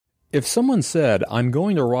If someone said, "I'm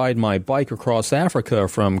going to ride my bike across Africa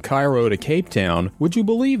from Cairo to Cape Town," would you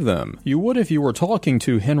believe them? You would if you were talking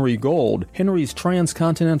to Henry Gold. Henry's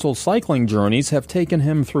trans-continental cycling journeys have taken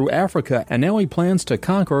him through Africa, and now he plans to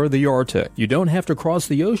conquer the Arctic. You don't have to cross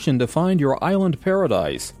the ocean to find your island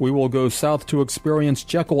paradise. We will go south to experience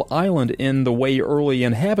Jekyll Island in the way early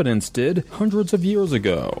inhabitants did hundreds of years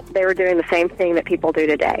ago. They were doing the same thing that people do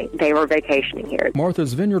today. They were vacationing here.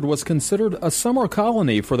 Martha's Vineyard was considered a summer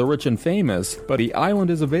colony for the rich and famous, but the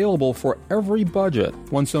island is available for every budget.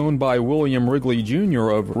 Once owned by William Wrigley Jr.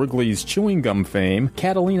 of Wrigley's chewing gum fame,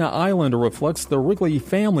 Catalina Island reflects the Wrigley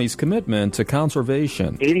family's commitment to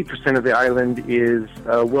conservation. 80% of the island is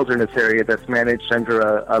a wilderness area that's managed under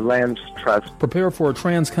a land trust. Prepare for a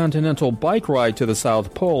trans-continental bike ride to the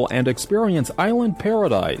South Pole and experience island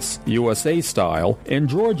paradise, USA style, in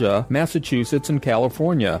Georgia, Massachusetts, and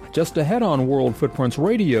California. Just ahead on World Footprints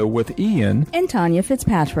Radio with Ian and Tanya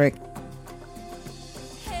Fitzpatrick.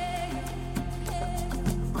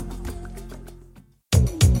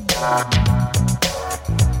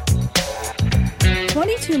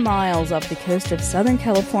 22 miles off the coast of Southern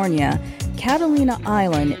California, Catalina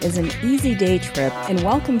Island is an easy day trip and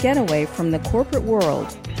welcome getaway from the corporate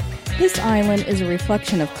world. This island is a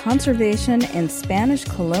reflection of conservation and Spanish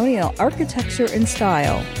colonial architecture and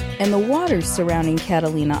style, and the waters surrounding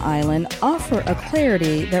Catalina Island offer a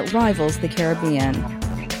clarity that rivals the Caribbean.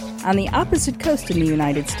 On the opposite coast in the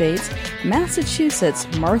United States, Massachusetts'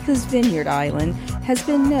 Martha's Vineyard Island has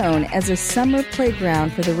been known as a summer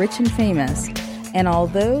playground for the rich and famous. And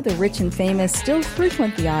although the rich and famous still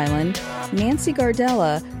frequent the island, Nancy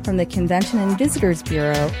Gardella from the Convention and Visitors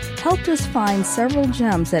Bureau helped us find several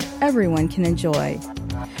gems that everyone can enjoy.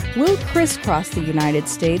 We'll crisscross the United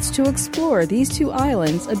States to explore these two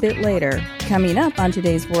islands a bit later. Coming up on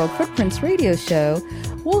today's World Footprints radio show,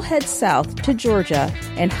 we'll head south to Georgia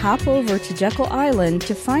and hop over to Jekyll Island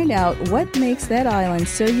to find out what makes that island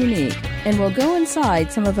so unique. And we'll go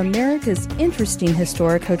inside some of America's interesting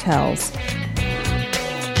historic hotels.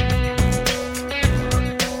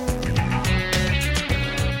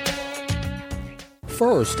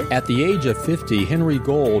 First, at the age of 50, Henry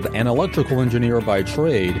Gold, an electrical engineer by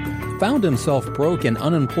trade, found himself broke and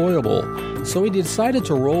unemployable, so he decided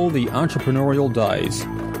to roll the entrepreneurial dice.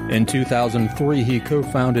 In 2003, he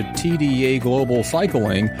co-founded TDA Global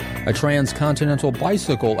Cycling, a trans-continental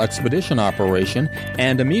bicycle expedition operation,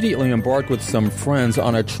 and immediately embarked with some friends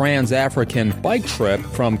on a trans-African bike trip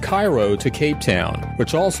from Cairo to Cape Town,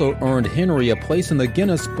 which also earned Henry a place in the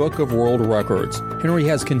Guinness Book of World Records. Henry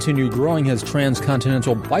has continued growing his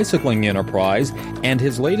trans-continental bicycling enterprise, and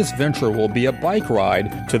his latest venture will be a bike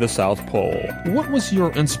ride to the South Pole. What was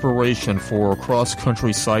your inspiration for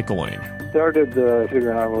cross-country cycling? Started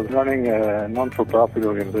when I was running a non-for-profit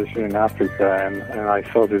organization in Africa, and I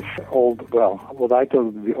saw this what I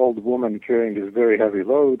thought the old woman carrying these very heavy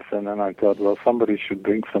loads, and then I thought, somebody should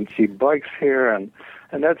bring some cheap bikes here, and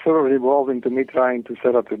that sort of evolved into me trying to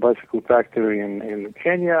set up a bicycle factory in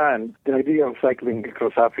Kenya, and the idea of cycling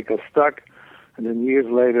across Africa stuck. And then years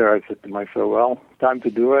later, I said to myself, time to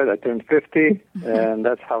do it. I turned 50, and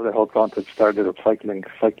that's how the whole concept started of cycling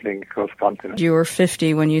across continents. You were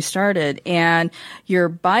 50 when you started, and your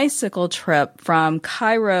bicycle trip from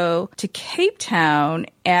Cairo to Cape Town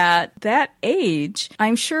at that age,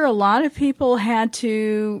 I'm sure a lot of people had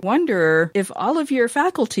to wonder if all of your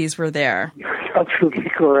faculties were there. You're absolutely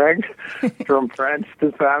correct. From friends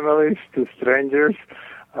to families to strangers.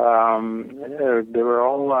 They were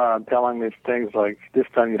all telling me things like, this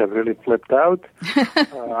time you have really flipped out.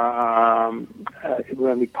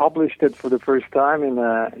 When we published it for the first time in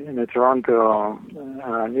a Toronto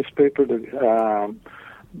newspaper, the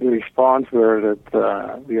response were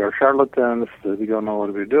that we are charlatans, that we don't know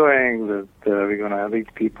what we're doing, that we're going to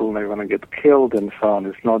lead people and they're going to get killed and so on.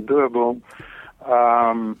 It's not doable.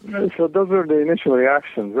 So those were the initial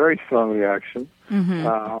reactions, very strong reaction.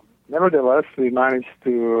 Mm-hmm. Nevertheless, we managed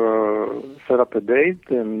to set up a date,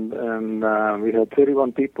 and we had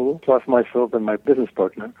 31 people, plus myself and my business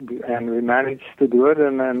partner. And we managed to do it,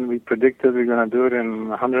 and then we predicted we were going to do it in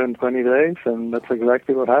 120 days, and that's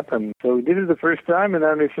exactly what happened. So we did it the first time, and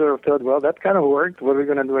then we sort of thought, that kind of worked. What are we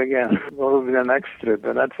going to do again? What will be the next trip?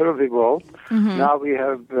 And that sort of evolved. Mm-hmm. Now we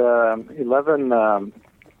have 11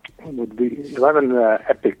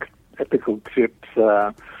 epical trips,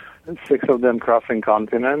 6 of them crossing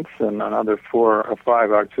continents, and another 4 or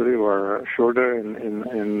 5 actually were shorter in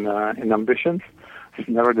ambitions.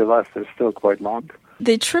 Nevertheless, they're still quite long.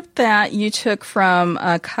 The trip that you took from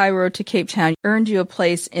Cairo to Cape Town earned you a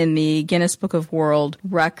place in the Guinness Book of World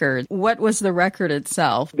Records. What was the record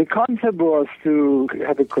itself? The concept was to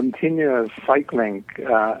have a continuous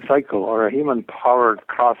cycle or a human-powered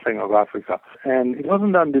crossing of Africa. And it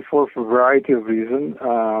wasn't done before for a variety of reasons.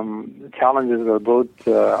 The challenges were both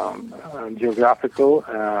geographical,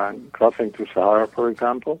 crossing through Sahara, for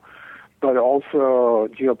example, but also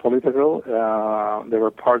geopolitical. There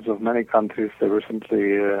were parts of many countries that were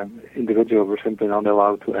simply, individuals were simply not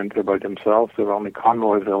allowed to enter by themselves. There were only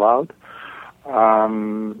convoys allowed.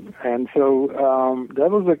 And so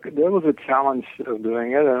that was a challenge of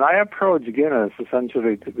doing it. And I approached Guinness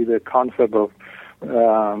essentially with the concept of,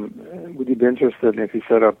 would you be interested if you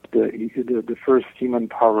set up the first human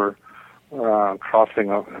power crossing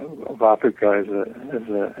of Africa as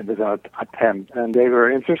an attempt, and they were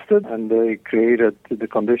interested, and they created the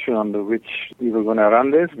condition under which we were going to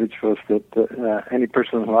run this, which was that any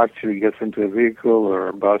person who actually gets into a vehicle or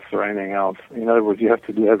a bus or anything else, in other words, you have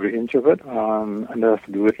to do every inch of it, and there have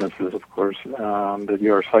to be witnesses, of course, that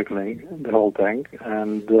you are cycling the whole thing,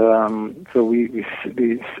 and so we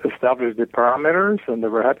established the parameters, and they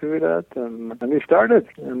were happy with that, and we started,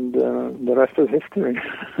 and the rest is history.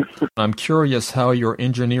 I'm curious how your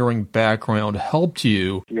engineering background helped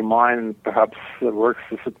you. Your mind perhaps works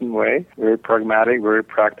a certain way, very pragmatic, very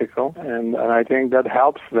practical, and I think that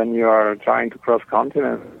helps when you are trying to cross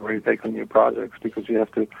continents or you take on new projects, because you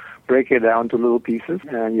have to break it down to little pieces,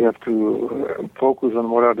 and you have to focus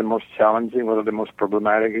on what are the most challenging, what are the most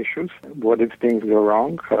problematic issues, what if things go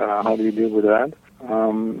wrong, how do you deal with that?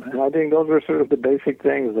 And I think those were sort of the basic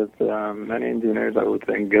things that many engineers, I would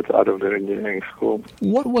think, get out of their engineering school.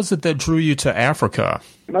 What was it that drew you to Africa?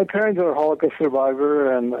 My parents are Holocaust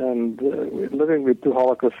survivor, and living with two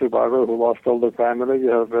Holocaust survivors who lost all their family, you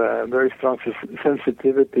have a very strong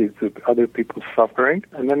sensitivity to other people's suffering.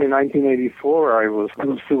 And then in 1984, I was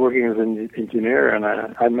still working as an engineer, and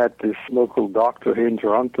I met this local doctor here in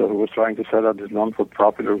Toronto who was trying to set up this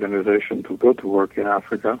non-for-profit organization to go to work in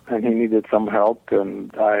Africa, and he needed some help.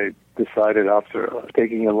 And I decided after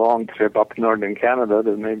taking a long trip up northern Canada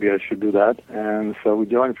that maybe I should do that. And so we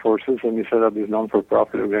joined forces and we set up this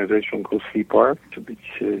non-for-profit organization called CPAR,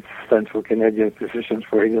 which stands for Canadian Physicians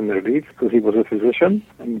for AIDS and Relief, because he was a physician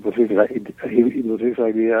and it was his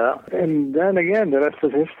idea. And then again, the rest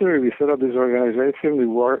is history. We set up this organization. We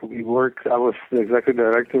worked. I was the executive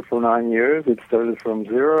director for 9 years. It started from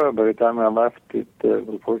zero. By the time I left, it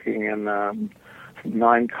was working in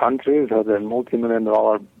 9 countries, had a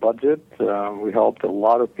multi-million-dollar budget. We helped a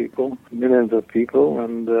lot of people, millions of people,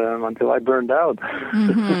 and until I burned out.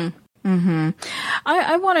 Mm-hmm. Mm-hmm.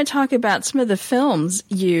 I want to talk about some of the films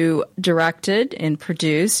you directed and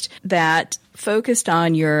produced that focused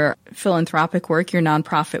on your philanthropic work, your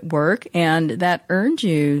nonprofit work, and that earned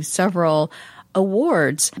you several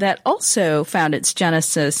awards that also found its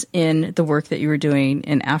genesis in the work that you were doing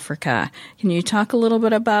in Africa. Can you talk a little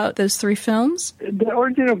bit about those 3 films? The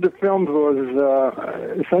origin of the films was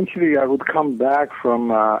essentially I would come back from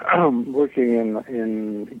working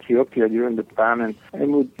in Ethiopia during the famine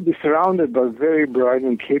and would be surrounded by very bright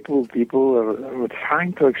and capable people who were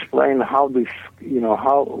trying to explain how this,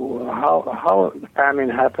 how the famine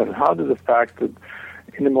happened. How does the fact that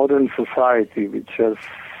in the modern society, which has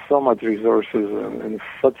so much resources and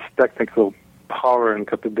such technical power and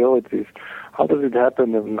capabilities, how does it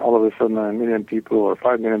happen that all of a sudden 1 million people or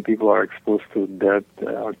 5 million people are exposed to death,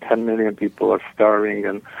 or 10 million people are starving,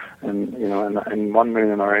 and 1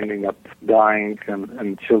 million are ending up dying,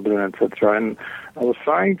 and children, etc. And I was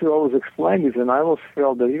trying to always explain this, and I always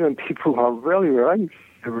felt that even people who are really right,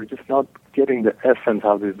 they were just not getting the essence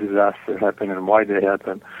how this disaster happened and why they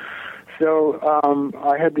happened. So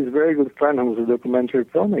I had this very good friend who was a documentary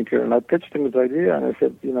filmmaker, and I pitched him this idea, and I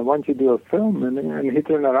said, why don't you do a film? And he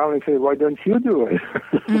turned around and said, why don't you do it?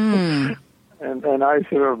 Mm. and I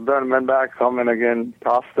sort of then went back home and again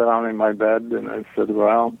tossed around in my bed, and I said,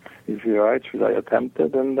 well, is he right? Should I attempt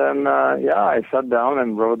it? And then, I sat down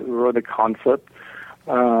and wrote a concept.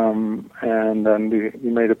 And then we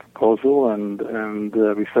made a proposal, and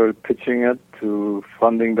we started pitching it to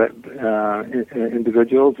funding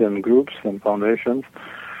individuals and groups and foundations.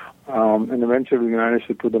 And eventually we managed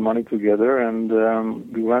to put the money together, and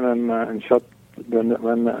we went and shot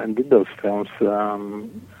and did those films.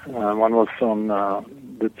 One was on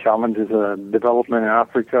the challenges of development in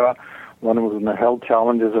Africa. One was on the health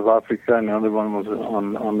challenges of Africa, and the other one was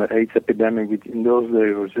on the AIDS epidemic, which in those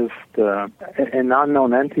days was just an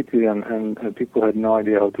unknown entity, and people had no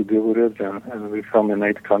idea how to deal with it. And we filmed in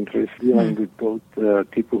 8 countries, dealing with both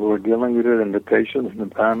people who were dealing with it and the patients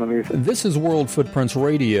and the families. This is World Footprints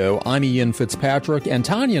Radio. I'm Ian Fitzpatrick, and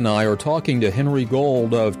Tanya and I are talking to Henry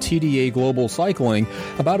Gold of TDA Global Cycling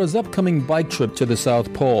about his upcoming bike trip to the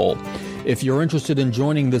South Pole. If you're interested in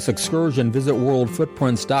joining this excursion, visit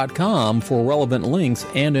worldfootprints.com for relevant links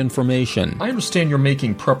and information. I understand you're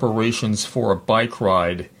making preparations for a bike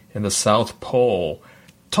ride in the South Pole.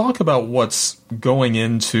 Talk about what's going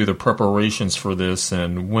into the preparations for this,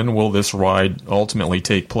 and when will this ride ultimately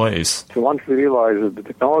take place? So once we realized that the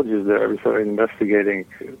technology is there, we started investigating,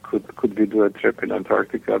 could we do a trip in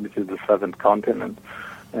Antarctica, which is the 7th continent.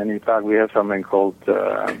 And in fact, we have something called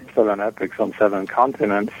 7 epics on 7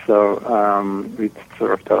 continents. So we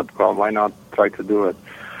sort of thought, well, why not try to do it?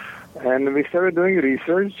 And we started doing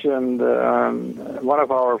research, and one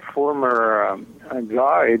of our former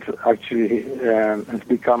guides actually has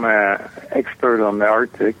become an expert on the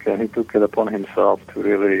Arctic, and he took it upon himself to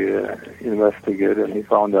really investigate, and he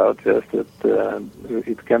found out, yes, that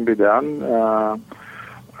it can be done.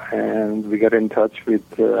 And we got in touch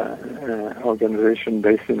with an organization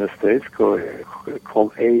based in the States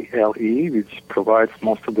called ALE, which provides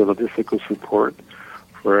most of the logistical support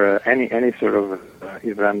for any sort of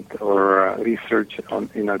event or research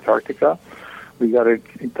in Antarctica. We got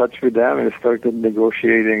in touch with them and started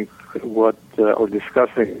negotiating or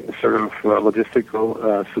discussing sort of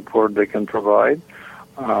logistical support they can provide.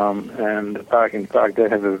 And in fact, they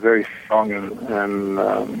have a very strong and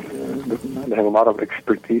they have a lot of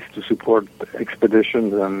expertise to support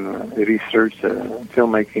expeditions and research,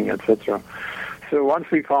 filmmaking, etc. So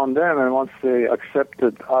once we found them, and once they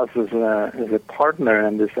accepted us as a partner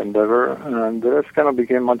in this endeavor, the rest kind of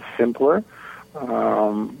became much simpler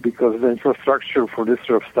because the infrastructure for this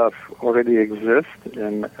sort of stuff already exists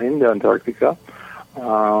in the Antarctica.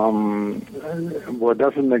 What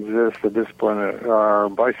doesn't exist at this point are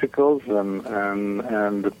bicycles and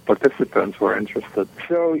the participants who are interested.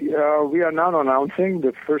 So we are now announcing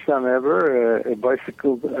the first time ever a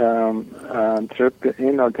bicycle trip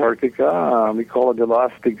in Antarctica. We call it the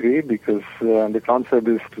last degree because the concept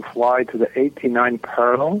is to fly to the 89th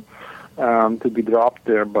parallel, to be dropped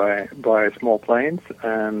there by small planes,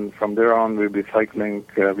 and from there on we'll be cycling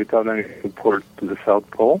without any support to the South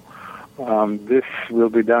Pole. This will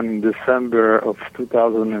be done in December of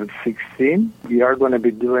 2016. We are going to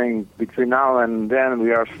be doing, between now and then,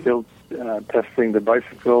 we are still testing the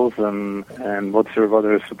bicycles and what sort of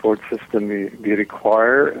other support system we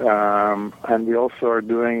require. And we also are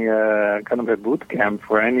doing kind of a boot camp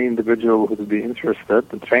for any individual who would be interested,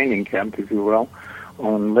 a training camp, if you will,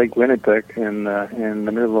 on Lake Winnipeg in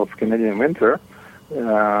the middle of Canadian winter.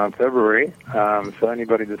 February, so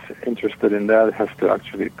anybody that's interested in that has to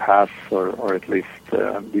actually pass or at least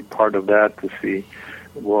be part of that to see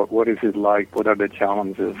what is it like, what are the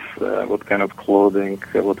challenges, what kind of clothing,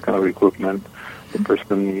 what kind of equipment the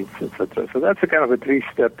person needs, etc. So that's a kind of a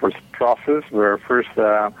 3-step process where first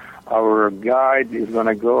our guide is going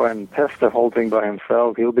to go and test the whole thing by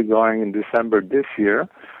himself. He'll be going in December this year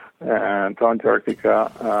to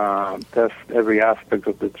Antarctica, test every aspect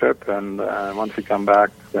of the trip, and once we come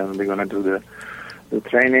back, then we're going to do the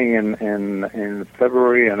training in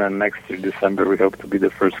February, and then next year, December, we hope to be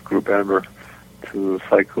the first group ever to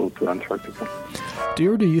cycle to Antarctica.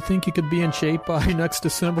 Dear, do you think you could be in shape by next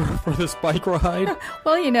December for this bike ride?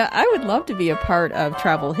 Well, I would love to be a part of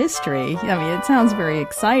travel history. I mean, it sounds very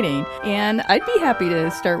exciting, and I'd be happy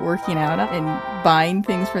to start working out and buying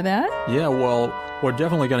things for that. Yeah, well, we're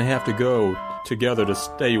definitely going to have to go together to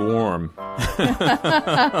stay warm.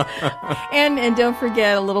 and don't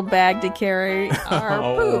forget a little bag to carry our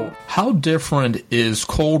poo. How different is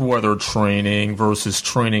cold weather training versus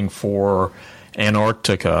training for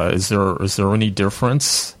Antarctica? Is there any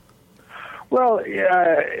difference? Well,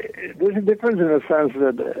 yeah, there's a difference in the sense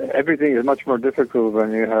that everything is much more difficult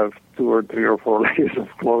when you have 2 or 3 or 4 layers of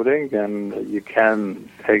clothing, and you can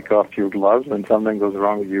take off your gloves when something goes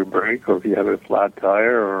wrong with your brake, or if you have a flat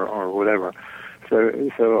tire or whatever.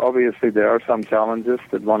 So obviously there are some challenges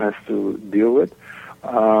that one has to deal with.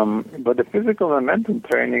 But the physical and mental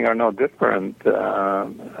training are no different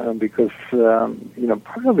because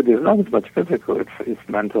part of it is not as much physical; it's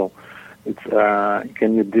mental. It's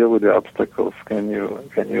can you deal with the obstacles? Can you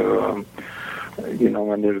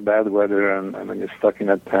when there's bad weather and when you're stuck in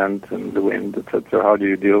a tent and the wind, etc. How do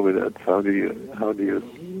you deal with it? How do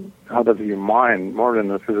you out of your mind more than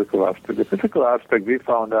the physical aspect. The physical aspect, we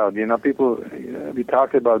found out, people, we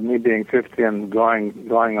talked about me being 50 and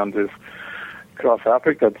going on this cross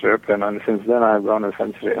Africa trip, and since then I've gone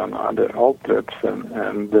essentially on other old trips,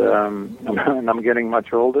 and I'm getting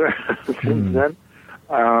much older since then.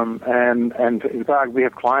 And in fact, we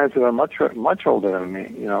have clients who are much older than me,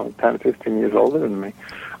 10, 15 years older than me.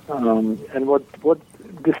 And what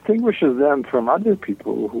distinguishes them from other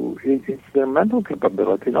people who it's their mental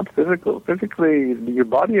capability, not physical. Physically, your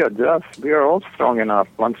body adjusts. We are all strong enough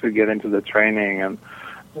once we get into the training and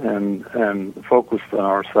focus on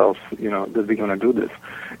ourselves, that we're going to do this.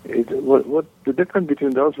 What the difference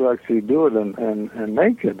between those who actually do it and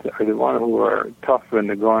make it are the ones who are tough when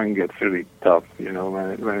the going gets really tough.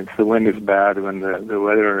 When the wind is bad, when the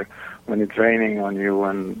weather, when it's raining on you,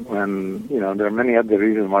 when there are many other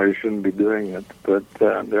reasons why you shouldn't be doing it. But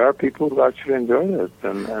there are people who actually enjoy it,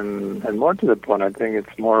 and more to the point, I think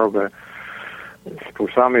it's more of for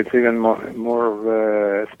some, it's even more of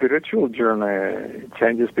a spiritual journey. It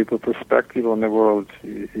changes people's perspective on the world.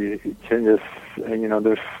 It changes,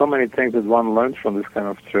 there's so many things that one learns from this kind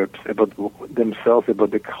of trips about themselves, about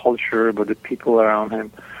the culture, about the people around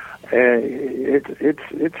him.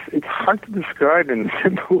 It's hard to describe in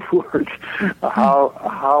simple words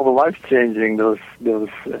how life-changing those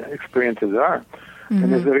experiences are. Mm-hmm.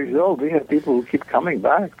 And as a result, we have people who keep coming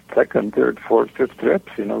back, second, third, fourth, fifth trips.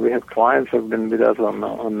 We have clients who have been with us on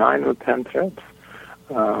 9 or 10 trips.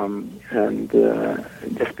 And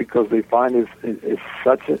just because they find it's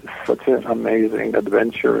such an amazing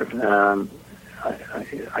adventure.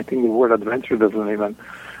 I think the word adventure doesn't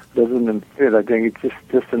fit. I think it's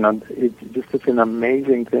just an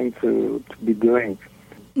amazing thing to be doing.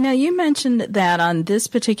 Now, you mentioned that on this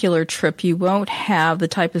particular trip, you won't have the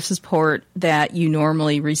type of support that you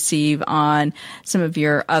normally receive on some of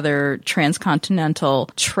your other trans-continental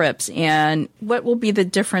trips. And what will be the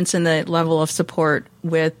difference in the level of support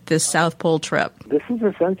with this South Pole trip? This is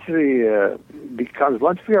essentially because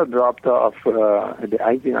once we are dropped off at the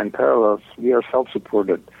 89 parallels, we are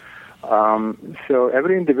self-supported. So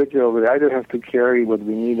every individual will either have to carry what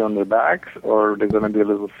we need on their backs, or they're going to be a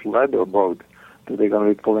little sled or boat that they're going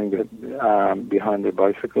to be pulling behind their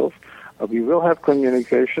bicycles. We will have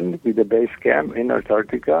communication with the base camp in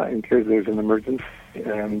Antarctica in case there's an emergency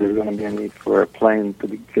and there's going to be a need for a plane to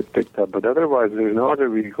get picked up. But otherwise, there's no other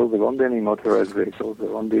vehicles. There won't be any motorized vehicles. There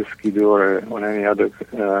won't be a ski-doo or any other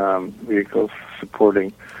vehicles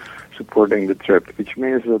supporting the trip, which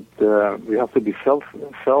means that we have to be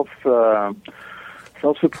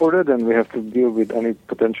self-supported, and we have to deal with any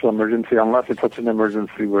potential emergency, unless it's such an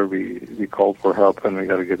emergency where we call for help and we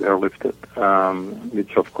got to get airlifted,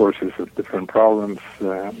 which of course is a different problem.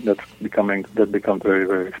 That becomes very,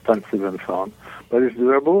 very expensive and so on. But it's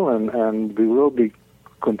doable, and we will be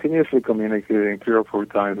continuously communicating 3 or 4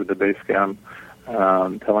 times with the base camp,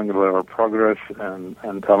 telling about our progress and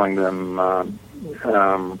telling them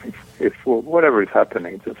if whatever is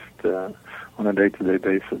happening, just on a day-to-day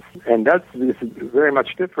basis. And this is very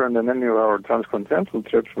much different than any of our trans-continental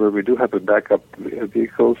trips, where we do have a backup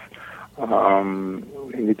vehicles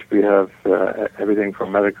in which we have everything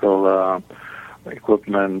from medical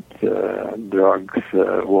equipment, drugs,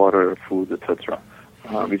 water, food, etc.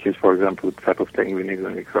 Which is, for example, the type of thing we need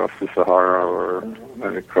when we cross the Sahara or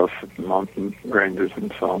when we cross mountain ranges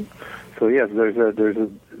and so on. So yes, there's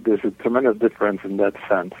a tremendous difference in that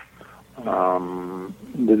sense. The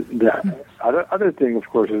other thing, of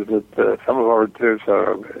course, is that some of our trips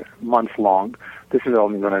are months long. This is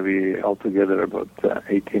only going to be altogether about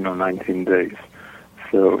 18 or 19 days.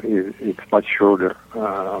 So it's much shorter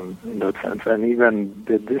in that sense. And even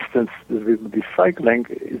the distance that we will be cycling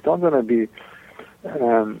is not going to be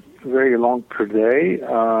very long per day.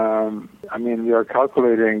 We are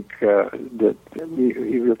calculating that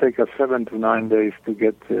it will take us 7 to 9 days to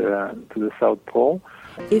get to the South Pole.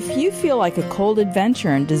 If you feel like a cold adventure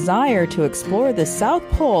and desire to explore the South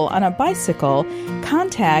Pole on a bicycle,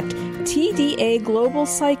 contact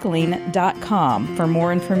tdaglobalcycling.com for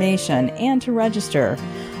more information and to register.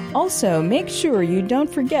 Also, make sure you don't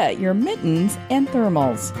forget your mittens and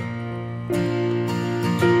thermals.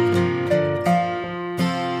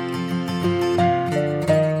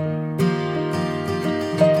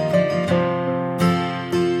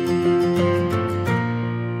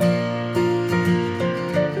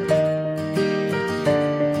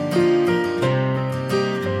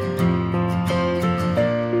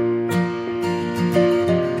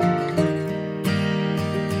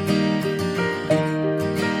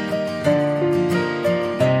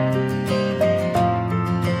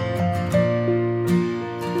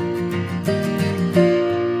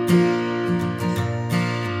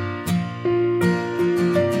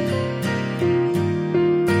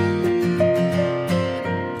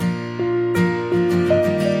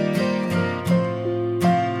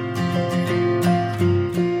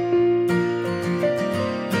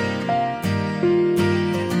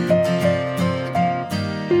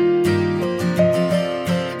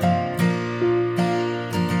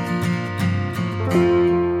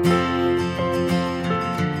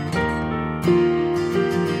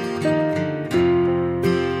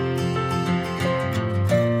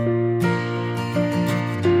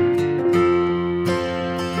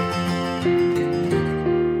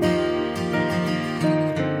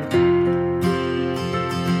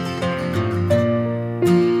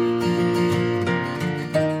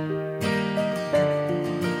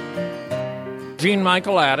 King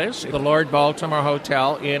Michaelatis, the Lord Baltimore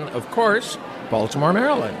Hotel in, of course, Baltimore,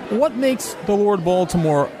 Maryland. What makes the Lord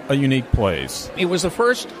Baltimore a unique place? It was the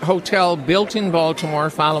first hotel built in Baltimore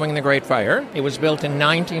following the Great Fire. It was built in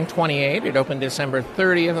 1928. It opened December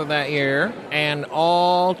 30th of that year, and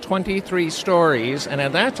all 23 stories, and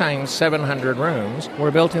at that time 700 rooms,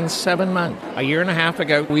 were built in 7 months. A year and a half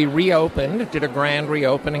ago, we reopened, did a grand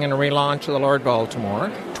reopening and a relaunch of the Lord Baltimore.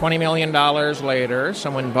 $20 million later,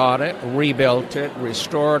 someone bought it, rebuilt it,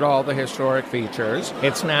 restored all the historic features.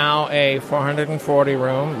 It's now a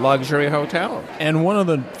 440-room luxury hotel. And one of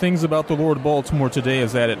the things about the Lord Baltimore today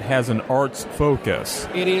is that it has an arts focus.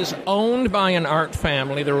 It is owned by an art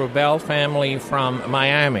family, the Rubel family from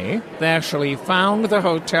Miami. They actually found the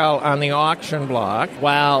hotel on the auction block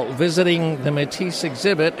while visiting the Matisse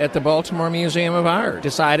exhibit at the Baltimore Museum of Art.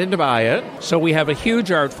 Decided to buy it. So we have a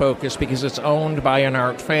huge art focus because it's owned by an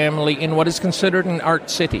art family in what is considered an art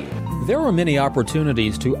city. There are many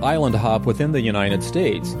opportunities to island hop within the United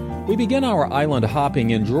States. We begin our island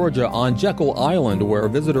hopping in Georgia on Jekyll Island, where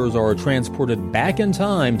visitors are transported back in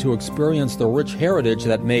time to experience the rich heritage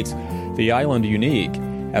that makes the island unique.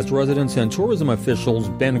 As residents and tourism officials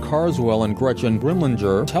Ben Carswell and Gretchen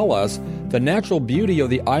Grimlinger tell us, the natural beauty of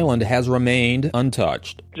the island has remained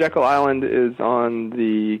untouched. Jekyll Island is on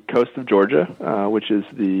the coast of Georgia, which is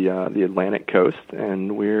the Atlantic coast,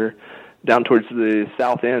 and we're down towards the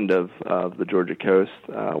south end of the Georgia coast.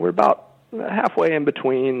 We're about halfway in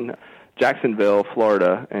between Jacksonville,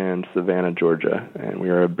 Florida, and Savannah, Georgia, and we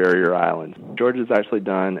are a barrier island. Georgia's actually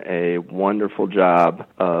done a wonderful job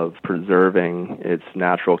of preserving its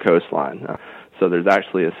natural coastline. So there's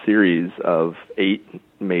actually a series of 8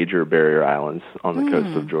 major barrier islands on the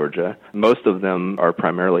coast of Georgia. Most of them are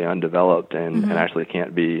primarily undeveloped and actually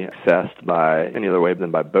can't be accessed by any other way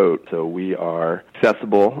than by boat. So we are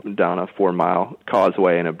accessible down a 4-mile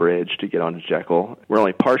causeway and a bridge to get onto Jekyll. We're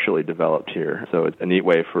only partially developed here, so it's a neat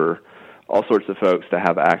way for all sorts of folks to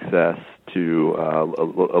have access to a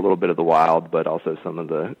little bit of the wild, but also some of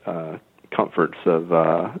the comforts of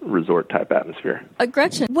resort-type atmosphere.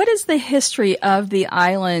 Gretchen, what is the history of the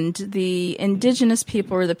island, the indigenous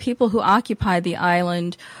people or the people who occupied the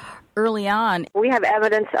island early on? We have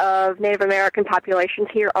evidence of Native American populations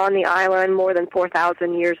here on the island more than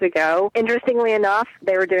 4,000 years ago. Interestingly enough,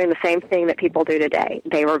 they were doing the same thing that people do today.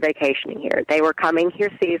 They were vacationing here. They were coming here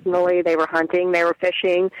seasonally. They were hunting. They were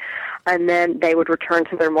fishing. And then they would return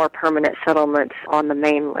to their more permanent settlements on the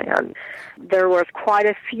mainland. There was quite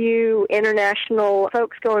a few international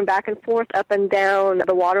folks going back and forth up and down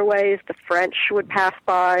the waterways. The French would pass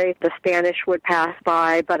by, the Spanish would pass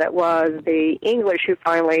by, but it was the English who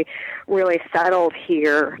finally really settled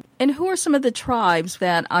here. And who are some of the tribes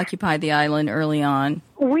that occupied the island early on?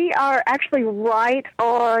 We are actually right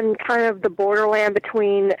on kind of the borderland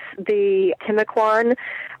between the Timucuan,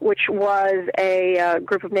 which was a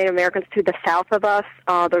group of Native Americans to the south of us.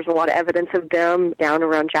 There's a lot of evidence of them down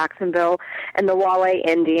around Jacksonville, and the Wale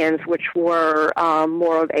Indians, which were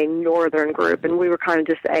more of a northern group, and we were kind of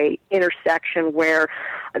just a intersection where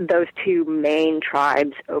those two main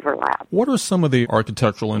tribes overlap. What are some of the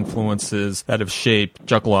architectural influences that have shaped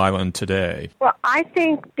Jekyll Island today? Well, I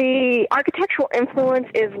think the architectural influence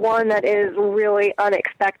is one that is really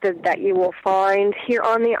unexpected that you will find here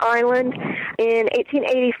on the island. In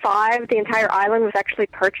 1885, the entire island was actually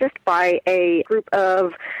purchased by a group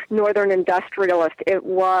of northern industrialists. It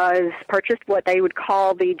was purchased what they would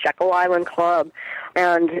call the Jekyll Island Club,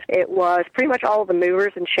 and it was pretty much all of the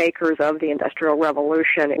movers and shakers of the Industrial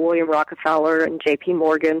Revolution. William Rockefeller and J.P.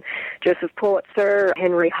 Morgan, Joseph Pulitzer,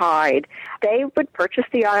 Henry Hyde. They would purchase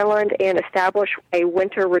the island and establish a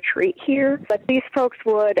winter retreat here, but these folks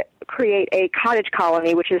would create a cottage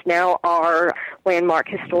colony, which is now our landmark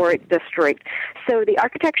historic district. So the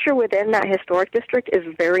architecture within that historic district is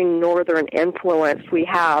very northern influenced. We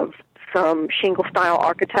have some shingle-style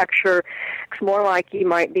architecture. It's more like you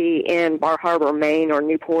might be in Bar Harbor, Maine, or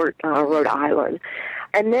Newport, Rhode Island.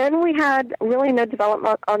 And then we had really no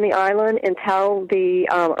development on the island until the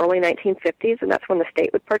early 1950s, and that's when the state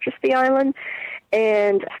would purchase the island.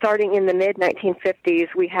 And starting in the mid-1950s,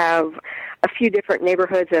 we have a few different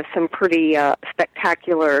neighborhoods of some pretty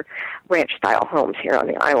spectacular ranch-style homes here on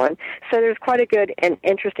the island. So there's quite a good and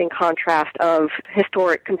interesting contrast of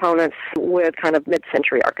historic components with kind of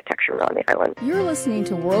mid-century architecture on the island. You're listening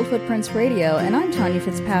to World Footprints Radio, and I'm Tanya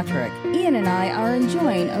Fitzpatrick. Ian and I are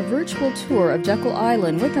enjoying a virtual tour of Jekyll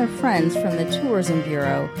Island with our friends from the Tourism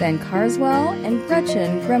Bureau, Ben Carswell and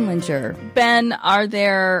Gretchen Grimlinger. Ben, are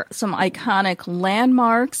there some iconic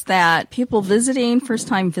landmarks that people visiting,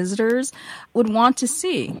 first-time visitors, would want to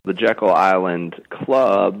see? The Jekyll Island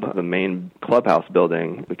Club, the main clubhouse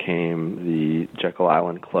building, became the Jekyll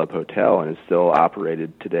Island Club Hotel and is still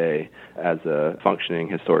operated today as a functioning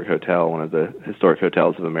historic hotel, one of the historic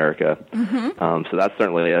hotels of America. So that's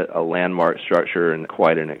certainly a landmark structure and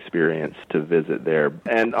quite an experience to visit there.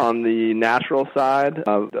 And on the natural side,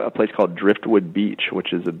 a place called Driftwood Beach,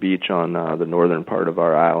 which is a beach on the northern part of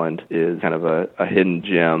our island, is kind of a hidden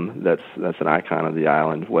gem that's an icon of the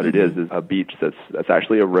island. What it is a beach that's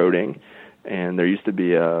actually eroding, and there used to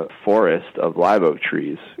be a forest of live oak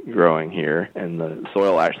trees growing here, and the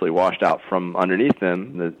soil actually washed out from underneath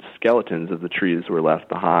them. The skeletons of the trees were left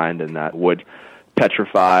behind, and that wood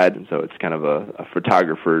petrified, and so it's kind of a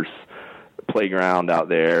photographer's playground out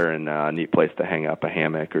there, and a neat place to hang up a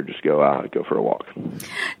hammock or just go for a walk.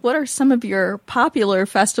 What are some of your popular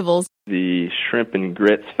festivals? The Shrimp and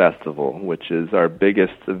Grits Festival, which is our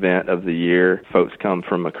biggest event of the year. Folks come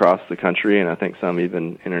from across the country, and I think some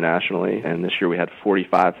even internationally. And this year we had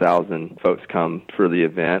 45,000 folks come for the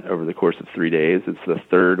event over the course of 3 days. It's the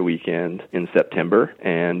third weekend in September,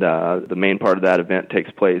 and the main part of that event takes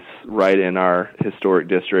place right in our historic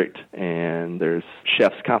district, and there's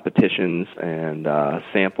chefs competitions and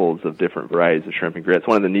samples of different varieties of shrimp and grits.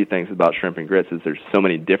 One of the neat things about shrimp and grits is there's so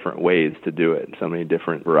many different ways to do it, so many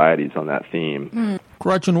different varieties on that theme.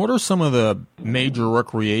 Gretchen, what are some of the major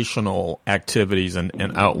recreational activities and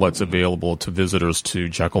outlets available to visitors to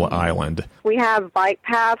Jekyll Island? We have bike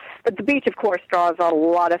paths. The beach, of course, draws a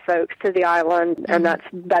lot of folks to the island, and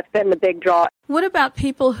that's been the big draw. What about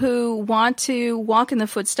people who want to walk in the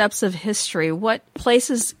footsteps of history? What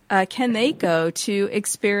places can they go to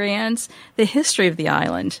experience the history of the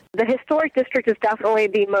island? The historic district is definitely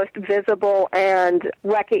the most visible and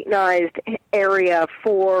recognized area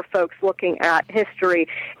for folks looking at history.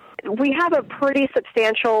 We have a pretty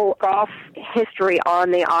substantial golf history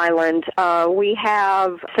on the island. We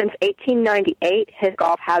have, since 1898,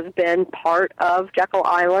 golf has been part of Jekyll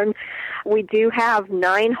Island. We do have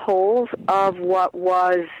 9 holes of what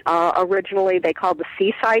was originally they called the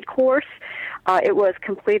Seaside Course. It was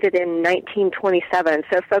completed in 1927.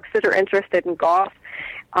 So folks that are interested in golf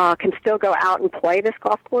can still go out and play this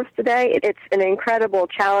golf course today. It's an incredible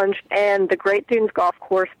challenge, and the Great Dunes Golf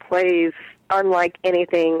Course plays unlike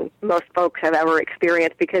anything most folks have ever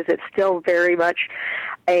experienced because it's still very much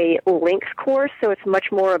a links course, so it's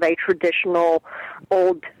much more of a traditional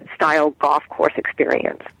old-style golf course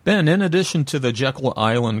experience. Ben, in addition to the Jekyll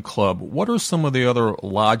Island Club, what are some of the other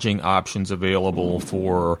lodging options available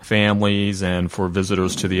for families and for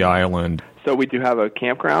visitors to the island? So we do have a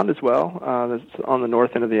campground as well that's on the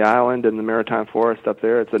north end of the island in the Maritime Forest up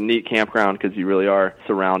there. It's a neat campground because you really are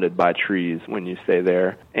surrounded by trees when you stay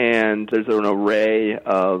there. And there's an array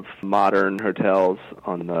of modern hotels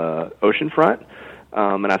on the ocean front.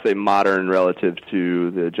 And I say modern relative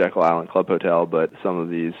to the Jekyll Island Club Hotel, but some of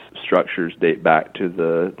these structures date back to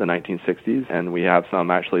the 1960s, and we have some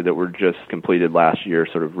actually that were just completed last year,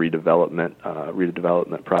 sort of redevelopment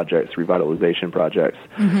projects, revitalization projects.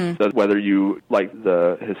 So whether you like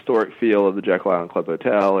the historic feel of the Jekyll Island Club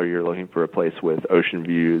Hotel or you're looking for a place with ocean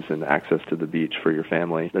views and access to the beach for your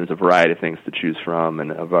family, there's a variety of things to choose from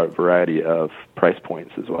and a variety of price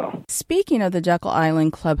points as well. Speaking of the Jekyll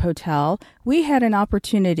Island Club Hotel, we had an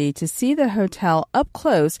opportunity to see the hotel up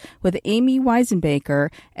close with Amy Weisenbaker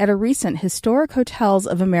at a recent Historic Hotels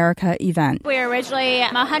of America event. We were originally a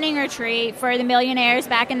hunting retreat for the millionaires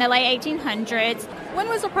back in the late 1800s. When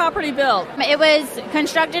was the property built? It was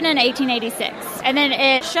constructed in 1886, and then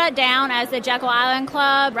it shut down as the Jekyll Island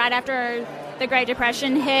Club right after the Great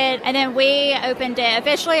Depression hit, and then we opened it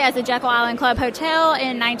officially as the Jekyll Island Club Hotel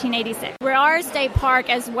in 1986. We are a state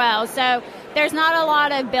park as well, so there's not a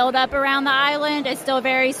lot of build-up around the island. It's still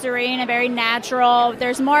very serene and very natural.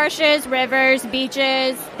 There's marshes, rivers,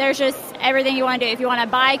 beaches. There's just everything you want to do. If you want to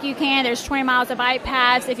bike, you can. There's 20 miles of bike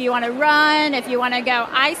paths. If you want to run, if you want to go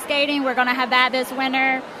ice skating, we're going to have that this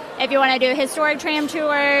winter. If you want to do historic tram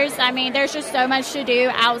tours, I mean, there's just so much to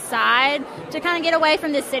do outside to kind of get away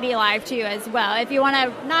from the city life, too, as well. If you want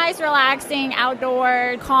a nice, relaxing,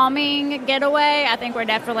 outdoor, calming getaway, I think we're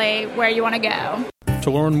definitely where you want to go.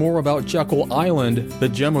 To learn more about Jekyll Island, the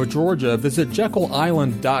Gem of Georgia, visit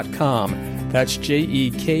JekyllIsland.com. That's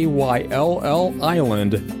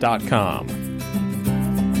JekyllIsland.com.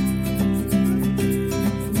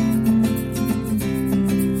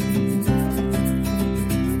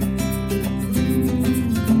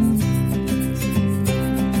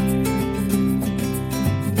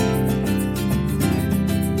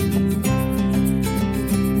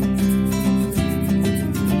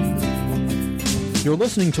 You're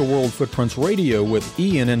listening to World Footprints Radio with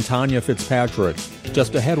Ian and Tanya Fitzpatrick.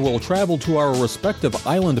 Just ahead, we'll travel to our respective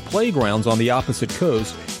island playgrounds on the opposite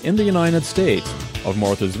coast in the United States of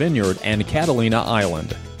Martha's Vineyard and Catalina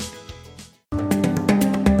Island.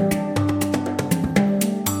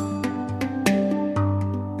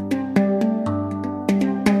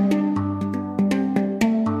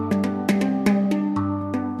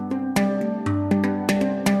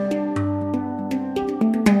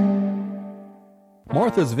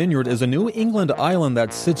 Martha's Vineyard is a New England island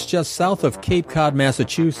that sits just south of Cape Cod,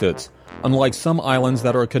 Massachusetts. Unlike some islands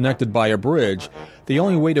that are connected by a bridge, the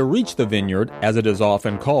only way to reach the vineyard, as it is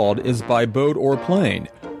often called, is by boat or plane.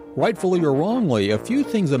 Rightfully or wrongly, a few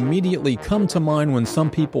things immediately come to mind when some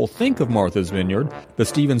people think of Martha's Vineyard: the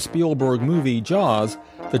Steven Spielberg movie Jaws,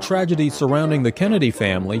 the tragedy surrounding the Kennedy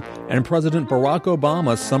family, and President Barack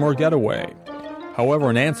Obama's summer getaway.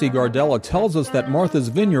 However, Nancy Gardella tells us that Martha's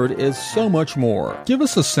Vineyard is so much more. Give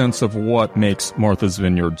us a sense of what makes Martha's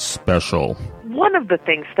Vineyard special. One of the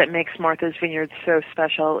things that makes Martha's Vineyard so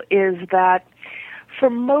special is that for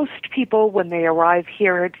most people, when they arrive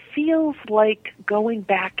here, it feels like going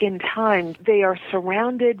back in time. They are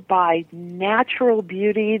surrounded by natural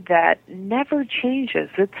beauty that never changes.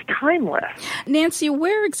 It's timeless. Nancy,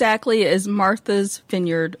 where exactly is Martha's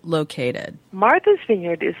Vineyard located? Martha's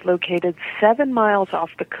Vineyard is located 7 miles off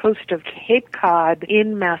the coast of Cape Cod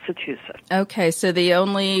in Massachusetts. Okay, so the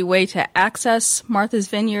only way to access Martha's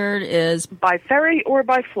Vineyard is by ferry or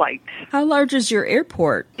by flight. How large is your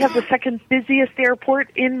airport? We have the second busiest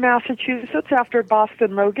airport in Massachusetts after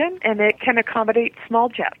Boston Logan, and it can accommodate small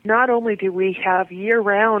jets. Not only do we have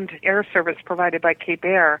year-round air service provided by Cape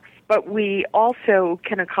Air, but we also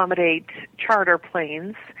can accommodate charter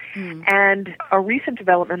planes. And a recent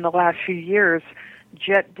development in the last few years,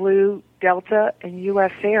 JetBlue, Delta, and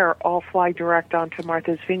U.S. Air all fly direct onto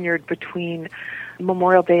Martha's Vineyard between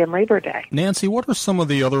Memorial Day and Labor Day. Nancy, what are some of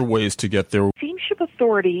the other ways to get there? Steamship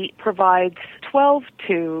Authority provides 12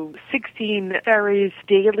 to 16 ferries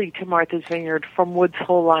daily to Martha's Vineyard from Woods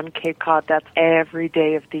Hole on Cape Cod. That's every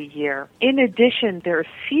day of the year. In addition, there's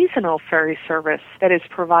seasonal ferry service that is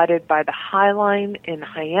provided by the High Line in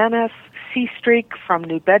Hyannis, Sea Streak from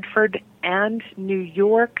New Bedford and New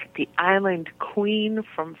York, the Island Queen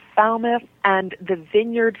from Falmouth, and the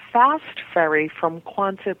Vineyard Fast Ferry from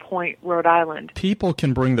Quonset Point, Rhode Island. People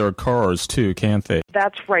can bring their cars too, can't they?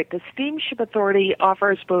 That's right. The Steamship Authority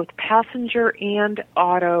offers both passenger and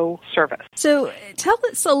auto service. So tell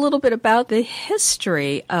us a little bit about the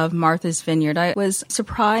history of Martha's Vineyard. I was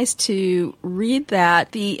surprised to read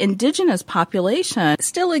that the indigenous population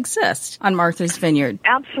still exists on Martha's Vineyard.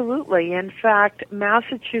 Absolutely. In fact,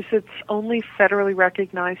 Massachusetts' only federally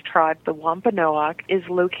recognized tribe, the Wampanoag, is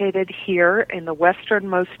located here in the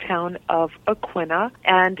westernmost town of Aquina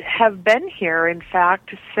and have been here, in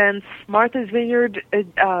fact, since Martha's Vineyard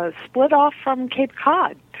split off from Cape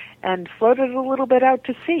Cod and floated a little bit out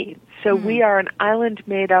to sea. So we are an island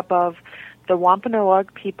made up of the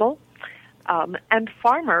Wampanoag people and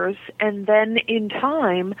farmers, and then in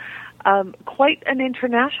time, quite an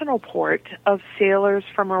international port of sailors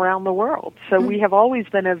from around the world. So we have always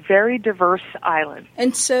been a very diverse island.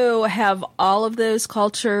 And so have all of those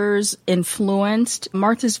cultures influenced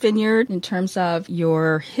Martha's Vineyard in terms of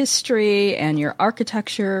your history and your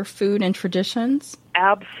architecture, food, and traditions?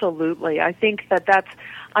 Absolutely. I think that that's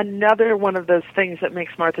another one of those things that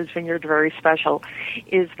makes Martha's Vineyard very special,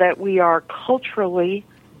 is that we are culturally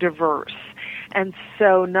diverse. And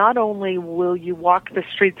so not only will you walk the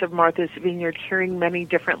streets of Martha's Vineyard hearing many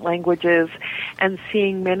different languages and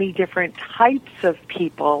seeing many different types of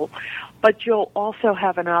people, but you'll also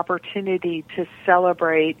have an opportunity to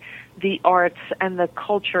celebrate the arts and the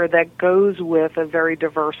culture that goes with a very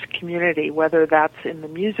diverse community, whether that's in the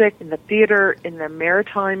music, in the theater, in the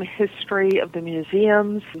maritime history of the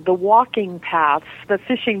museums, the walking paths, the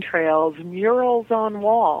fishing trails, murals on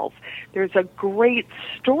walls. There's a great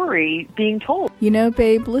story being told. You know,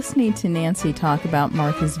 babe, listening to Nancy talk about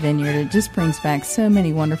Martha's Vineyard, it just brings back so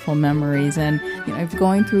many wonderful memories. And you know,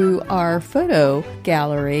 going through our photo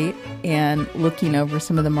gallery and looking over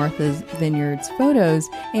some of the Martha's Vineyard's photos,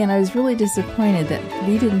 and I was really disappointed that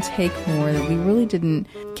we didn't take more, that we really didn't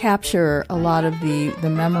capture a lot of the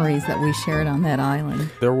memories that we shared on that island.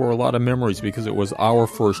 There were a lot of memories because it was our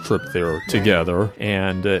first trip there together,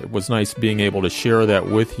 and it was nice being able to share that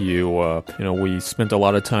with you. We spent a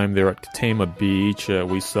lot of time there at Katama Beach.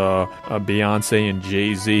 We saw Beyonce and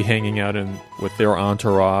Jay-Z hanging out with their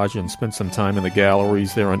entourage and spent some time in the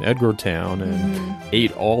galleries there in Edgartown and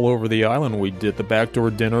ate all over the island. We did the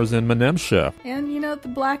backdoor dinners in Menemsha. And, the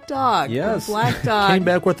black dog. Yes. The black dog. Came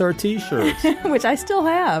back with our T-shirts. Which I still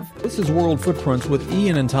have. This is World Footprints with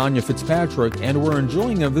Ian and Tanya Fitzpatrick, and we're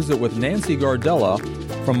enjoying a visit with Nancy Gardella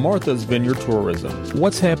from Martha's Vineyard Tourism.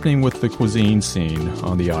 What's happening with the cuisine scene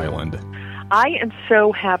on the island? I am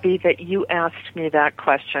so happy that you asked me that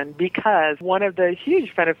question, because one of the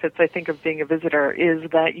huge benefits, I think, of being a visitor is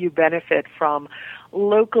that you benefit from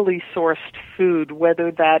locally sourced food,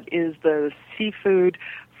 whether that is the seafood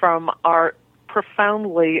from our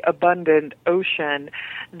profoundly abundant ocean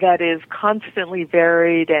that is constantly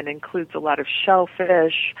varied and includes a lot of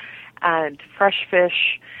shellfish and fresh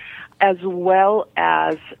fish, as well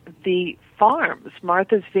as the farms.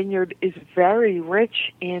 Martha's Vineyard is very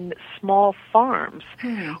rich in small farms,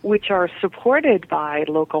 which are supported by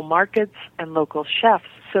local markets and local chefs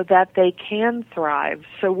so that they can thrive.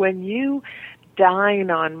 So when you dine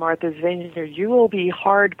on Martha's Vineyard, you will be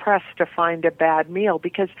hard-pressed to find a bad meal,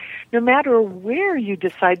 because no matter where you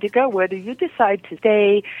decide to go, whether you decide to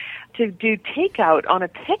stay to do takeout on a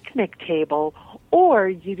picnic table or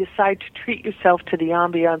you decide to treat yourself to the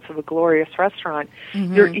ambiance of a glorious restaurant,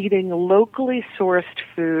 you're eating locally sourced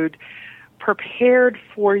food prepared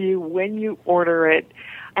for you when you order it,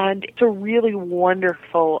 and it's a really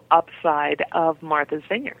wonderful upside of Martha's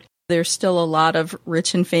Vineyard. There's still a lot of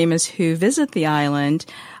rich and famous who visit the island,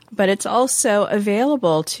 but it's also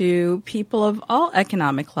available to people of all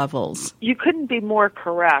economic levels. You couldn't be more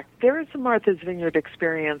correct. There is a Martha's Vineyard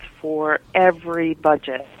experience for every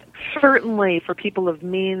budget. Certainly for people of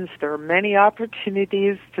means, there are many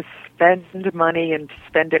opportunities to spend money and to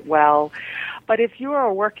spend it well. But if you are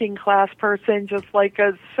a working class person, just like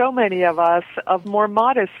so many of us, of more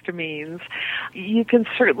modest means, you can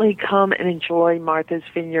certainly come and enjoy Martha's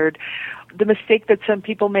Vineyard. The mistake that some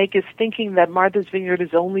people make is thinking that Martha's Vineyard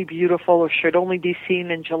is only beautiful or should only be seen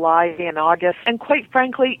in July and August. And quite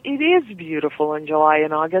frankly, it is beautiful in July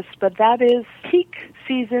and August, but that is peak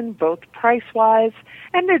season, both price-wise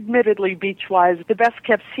and admittedly beach-wise. The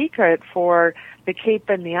best-kept secret for the Cape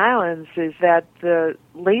and the islands is that the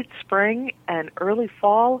late spring and early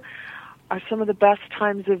fall are some of the best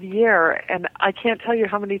times of year. And I can't tell you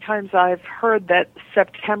how many times I've heard that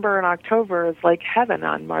September and October is like heaven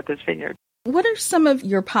on Martha's Vineyard. What are some of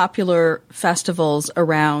your popular festivals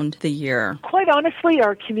around the year? Quite honestly,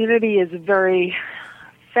 our community is very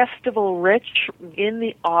festival-rich in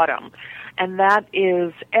the autumn. And that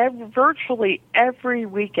is virtually every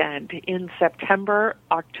weekend in September,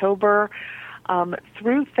 October,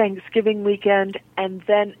 through Thanksgiving weekend, and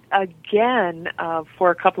then again for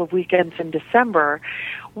a couple of weekends in December.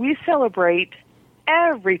 We celebrate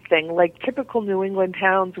everything. Like typical New England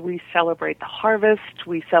towns, we celebrate the harvest,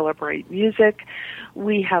 we celebrate music.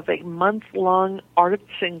 We have a month-long arts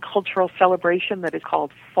and cultural celebration that is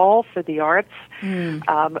called Fall for the Arts,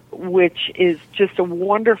 which is just a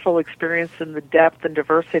wonderful experience in the depth and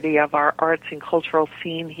diversity of our arts and cultural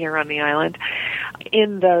scene here on the island.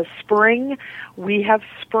 In the spring, we have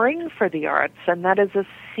Spring for the Arts, and that is a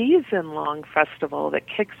season-long festival that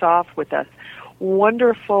kicks off with a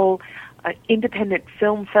wonderful independent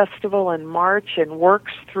film festival in March and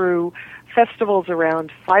works through festivals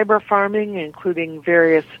around fiber farming, including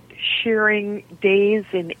various shearing days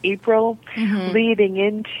in April, leading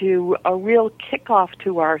into a real kickoff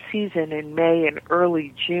to our season in May and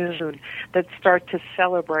early June that start to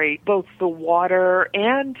celebrate both the water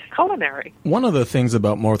and culinary. One of the things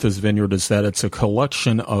about Martha's Vineyard is that it's a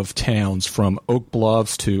collection of towns, from Oak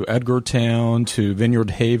Bluffs to Edgartown to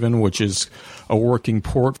Vineyard Haven, which is a working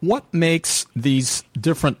port. What makes these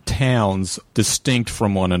different towns distinct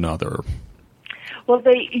from one another? Well,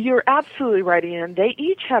 you're absolutely right, Ian. They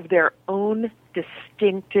each have their own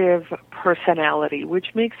distinctive personality,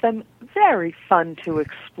 which makes them very fun to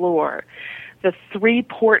explore. The three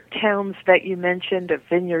port towns that you mentioned of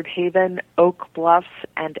Vineyard Haven, Oak Bluffs,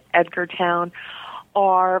 and Edgartown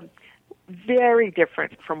are very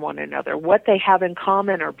different from one another. What they have in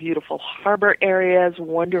common are beautiful harbor areas,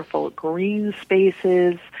 wonderful green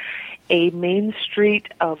spaces, a main street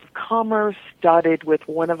of commerce dotted with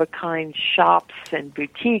one-of-a-kind shops and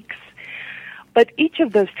boutiques. But each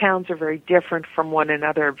of those towns are very different from one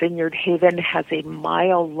another. Vineyard Haven has a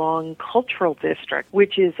mile-long cultural district,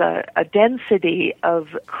 which is a density of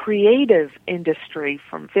creative industry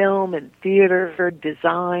from film and theater,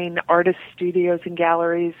 design, artist studios and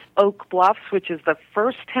galleries. Oak Bluffs, which is the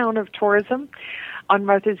first town of tourism on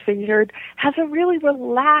Martha's Vineyard, has a really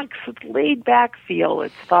relaxed, laid-back feel.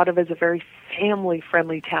 It's thought of as a very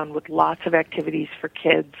family-friendly town with lots of activities for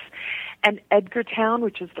kids. And Edgartown,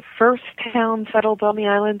 which is the first town settled on the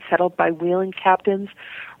island, settled by whaling captains,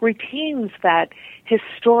 retains that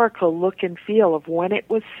historical look and feel of when it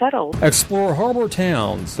was settled. Explore harbor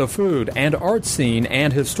towns, the food and art scene,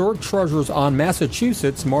 and historic treasures on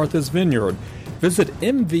Massachusetts' Martha's Vineyard. Visit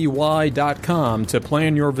mvy.com to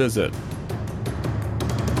plan your visit.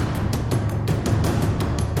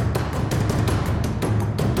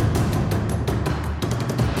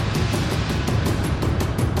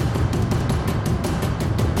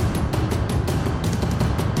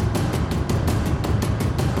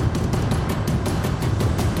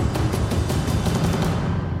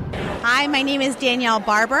 Hi, my name is Danielle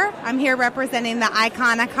Barber. I'm here representing the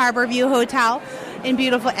iconic Harborview Hotel in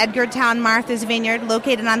beautiful Edgartown, Martha's Vineyard,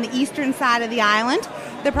 located on the eastern side of the island.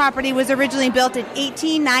 The property was originally built in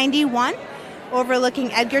 1891, overlooking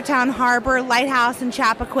Edgartown Harbor, Lighthouse, and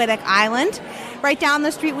Chappaquiddick Island. Right down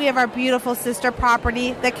the street, we have our beautiful sister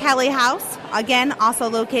property, the Kelly House, again,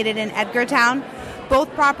 also located in Edgartown.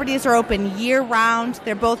 Both properties are open year-round.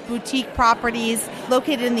 They're both boutique properties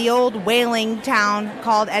located in the old whaling town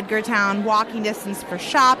called Edgartown, walking distance for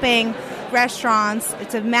shopping, restaurants.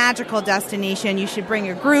 It's a magical destination. You should bring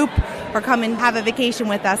your group or come and have a vacation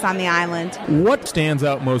with us on the island. What stands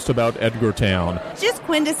out most about Edgartown? Just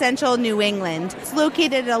quintessential New England. It's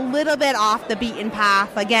located a little bit off the beaten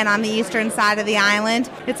path, again, on the eastern side of the island.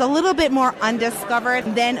 It's a little bit more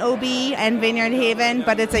undiscovered than OB and Vineyard Haven,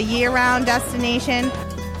 but it's a year-round destination.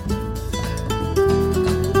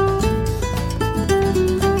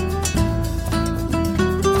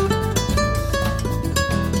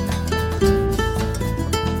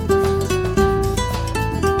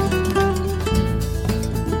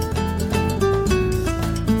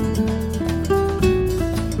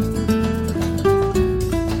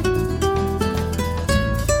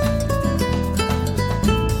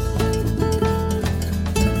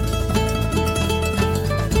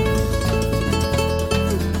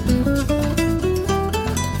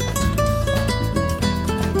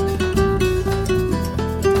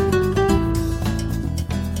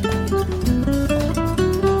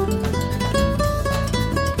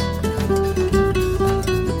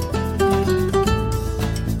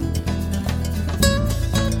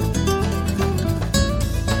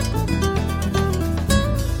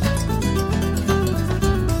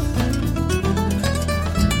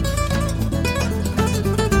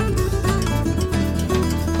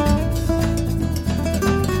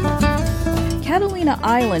 Catalina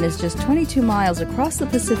Island is just 22 miles across the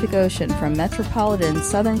Pacific Ocean from metropolitan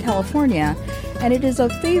Southern California, and it is a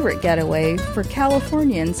favorite getaway for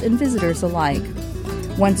Californians and visitors alike.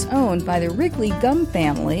 Once owned by the Wrigley Gum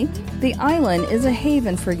family, the island is a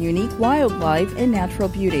haven for unique wildlife and natural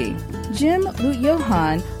beauty. Jim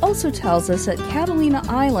Lute-Johann also tells us that Catalina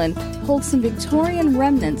Island holds some Victorian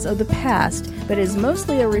remnants of the past, but is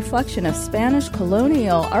mostly a reflection of Spanish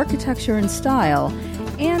colonial architecture and style,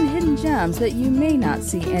 and hidden gems that you may not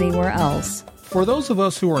see anywhere else. For those of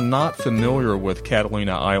us who are not familiar with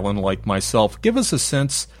Catalina Island like myself, give us a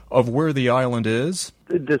sense of where the island is.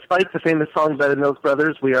 Despite the famous song by the Mills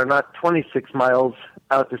Brothers, we are not 26 miles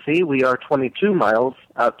out to sea. We are 22 miles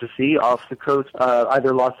out to sea off the coast.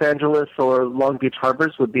 Either Los Angeles or Long Beach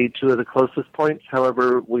harbors would be two of the closest points.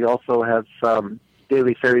 However, we also have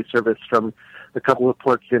daily ferry service from a couple of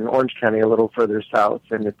ports in Orange County a little further south,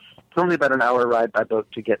 and it's only about an hour ride by boat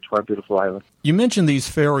to get to our beautiful island. You mentioned these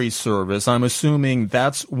ferry service. I'm assuming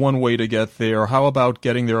that's one way to get there. How about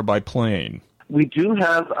getting there by plane? We do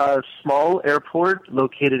have a small airport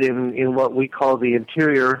located in what we call the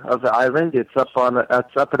interior of the island. It's up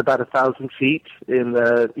at about 1,000 feet in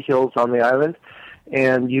the hills on the island,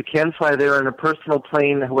 and you can fly there in a personal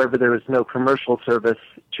plane. However, there is no commercial service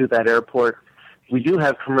to that airport. We do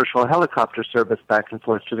have commercial helicopter service back and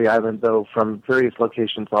forth to the island, though, from various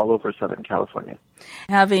locations all over Southern California.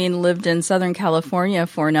 Having lived in Southern California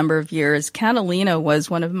for a number of years, Catalina was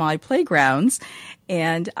one of my playgrounds,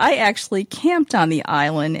 and I actually camped on the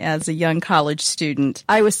island as a young college student.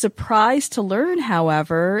 I was surprised to learn,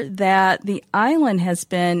 however, that the island has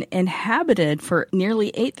been inhabited for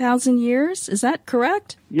nearly 8,000 years. Is that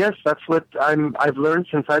correct? Yes, that's what I've learned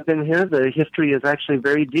since I've been here. The history is actually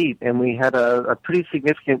very deep, and we had a pretty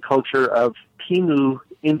significant culture of Pinu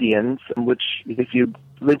Indians, which, if you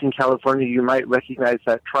lived in California, you might recognize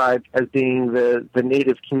that tribe as being the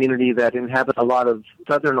native community that inhabits a lot of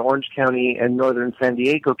southern Orange County and northern San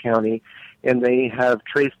Diego County. and they have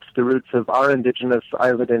traced the roots of our indigenous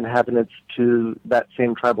island inhabitants to that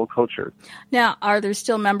same tribal culture. Now, are there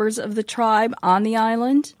still members of the tribe on the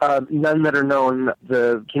island? None that are known.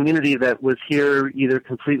 The community that was here either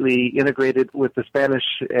completely integrated with the Spanish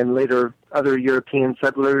and later other European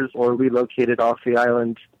settlers or relocated off the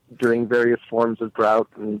island during various forms of drought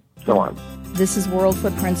and so on. This is World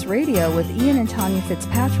Footprints Radio with Ian and Tanya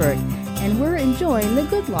Fitzpatrick, and we're enjoying the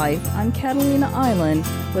good life on Catalina Island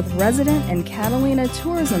with resident and Catalina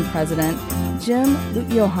tourism president Jim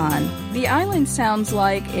Lutjohan. The island sounds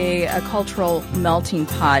like a cultural melting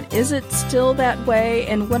pot. Is it still that way?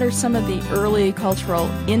 And what are some of the early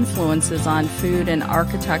cultural influences on food and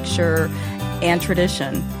architecture and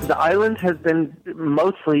tradition? The island has been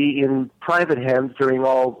mostly in private hands during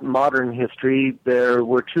all modern history. There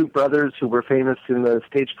were two brothers who were famous in the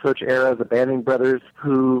stagecoach era, the Banning brothers,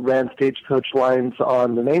 who ran stagecoach lines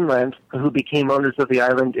on the mainland, who became owners of the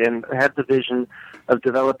island and had the vision of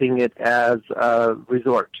developing it as a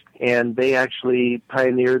resort. And they actually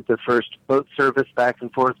pioneered the first boat service back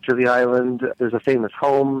and forth to the island. There's a famous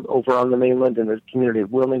home over on the mainland in the community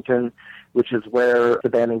of Wilmington, which is where the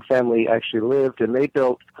Banning family actually lived, and they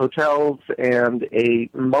built hotels and a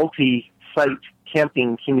multi-site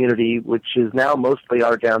camping community, which is now mostly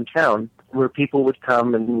our downtown, where people would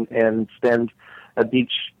come and spend a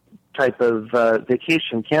beach type of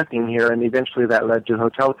vacation camping here, and eventually that led to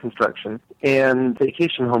hotel construction and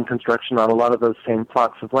vacation home construction on a lot of those same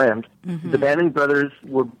plots of land. Mm-hmm. The Banning brothers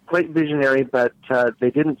were quite visionary, but they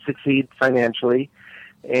didn't succeed financially.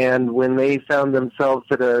 And when they found themselves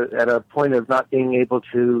at a point of not being able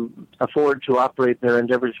to afford to operate their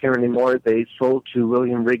endeavors here anymore, they sold to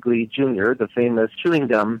William Wrigley Jr., the famous chewing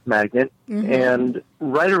gum magnate. Mm-hmm. And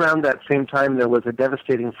right around that same time, there was a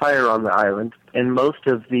devastating fire on the island, and most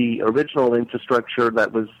of the original infrastructure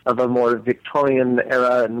that was of a more Victorian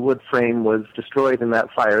era and wood frame was destroyed in that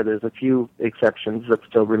fire. There's a few exceptions that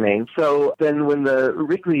still remain. So then when the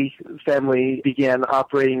Wrigley family began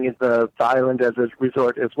operating the island as a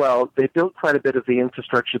resort as well, they built quite a bit of the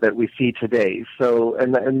infrastructure that we see today. So,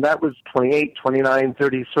 and that was 28, 29,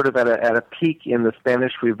 30, sort of at a peak in the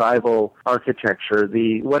Spanish Revival architecture.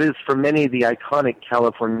 What is for many the iconic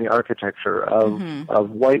California architecture of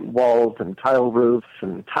white walls and tile roofs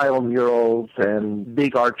and tile murals and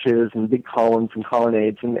big arches and big columns and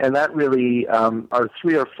colonnades. And that really are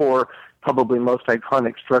three or four probably most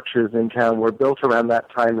iconic structures in town were built around that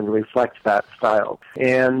time and reflect that style.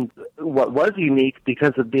 And what was unique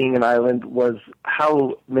because of being an island was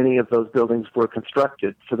how many of those buildings were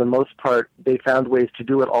constructed. For the most part, they found ways to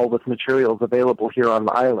do it all with materials available here on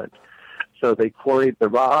the island. So they quarried the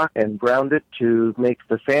rock and ground it to make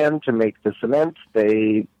the sand, to make the cement.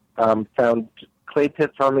 They found clay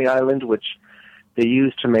pits on the island, which they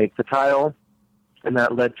used to make the tile. And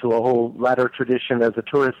that led to a whole latter tradition as a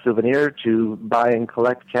tourist souvenir to buy and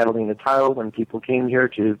collect Catalina tile when people came here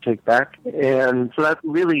to take back. And so that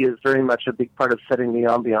really is very much a big part of setting the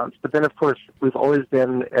ambiance. But then, of course, we've always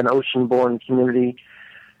been an ocean-born community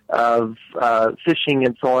of fishing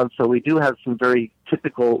and so on. So we do have some very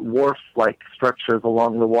typical wharf-like structures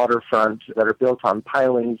along the waterfront that are built on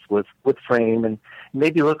pilings with wood frame and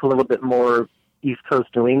maybe look a little bit more East Coast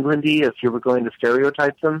New England-y if you were going to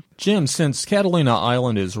stereotype them. Jim, since Catalina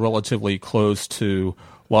Island is relatively close to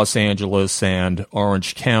Los Angeles and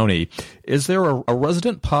Orange County, is there a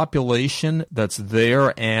resident population that's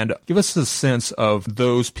there? And give us a sense of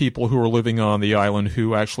those people who are living on the island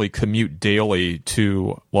who actually commute daily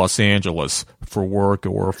to Los Angeles for work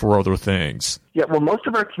or for other things. Yeah, well, most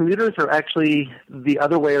of our commuters are actually the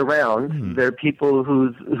other way around. Mm-hmm. They're people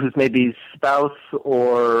whose maybe spouse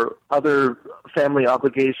or other family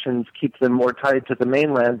obligations keep them more tied to the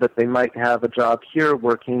mainland, but they might have a job here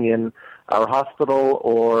working in our hospital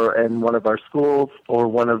or in one of our schools or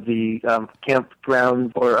one of the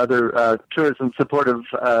campgrounds or other tourism supportive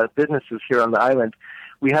businesses here on the island.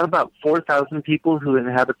 We have about 4,000 people who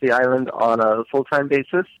inhabit the island on a full-time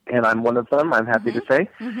basis, and I'm one of them, I'm happy to say.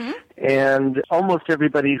 Mm-hmm. And almost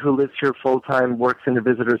everybody who lives here full-time works in a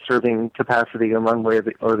visitor-serving capacity in one way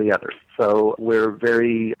or the other. So we're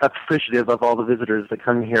very appreciative of all the visitors that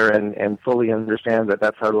come here and fully understand that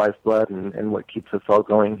that's our lifeblood and what keeps us all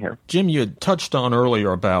going here. Jim, you had touched on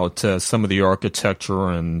earlier about some of the architecture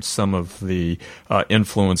and some of the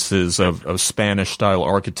influences of Spanish-style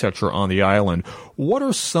architecture on the island. What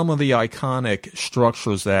are some of the iconic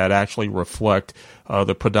structures that actually reflect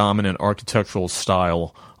the predominant architectural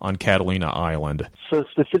style on Catalina Island? So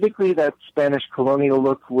specifically that Spanish colonial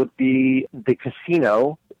look would be the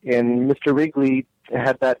casino, and Mr. Wrigley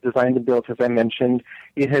had that designed and built, as I mentioned.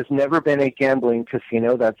 It has never been a gambling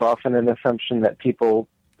casino. That's often an assumption that people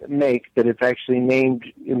make that it's actually named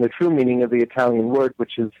in the true meaning of the Italian word,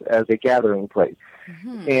 which is as a gathering place.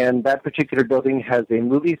 Mm-hmm. And that particular building has a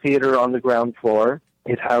movie theater on the ground floor.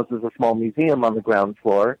 It houses a small museum on the ground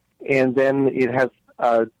floor. And then it has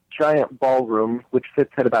a giant ballroom, which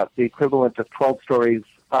sits at about the equivalent of 12 stories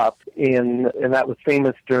up, and that was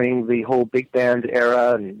famous during the whole big band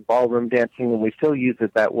era and ballroom dancing, and we still use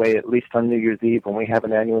it that way, at least on New Year's Eve when we have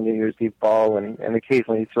an annual New Year's Eve ball, and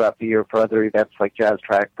occasionally throughout the year for other events like Jazz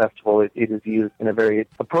Track Festival. It is used in a very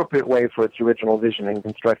appropriate way for its original vision and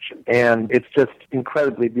construction. And it's just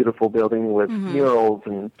incredibly beautiful building with murals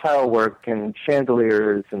and tile work and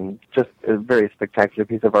chandeliers and just a very spectacular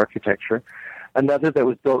piece of architecture. Another that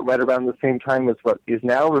was built right around the same time as what is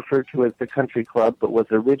now referred to as the Country Club, but was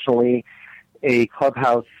originally a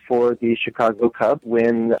clubhouse for the Chicago Cubs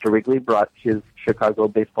when Mr. Wrigley brought his Chicago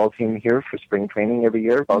baseball team here for spring training every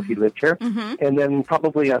year while he lived here. Mm-hmm. And then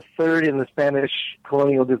probably a third in the Spanish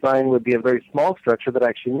colonial design would be a very small structure that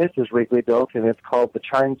actually Mrs. Wrigley built, and it's called the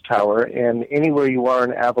Chimes Tower. And anywhere you are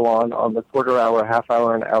in Avalon, on the quarter hour, half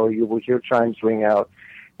hour, and hour, you will hear chimes ring out.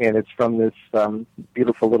 And it's from this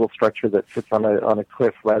beautiful little structure that sits on a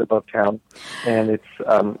cliff right above town, and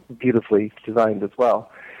it's beautifully designed as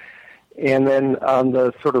well. And then on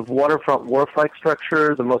the sort of waterfront wharf-like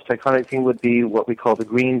structure, the most iconic thing would be what we call the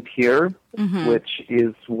Green Pier, which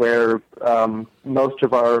is where most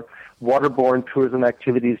of our waterborne tourism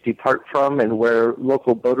activities depart from, and where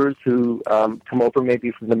local boaters who come over maybe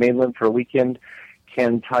from the mainland for a weekend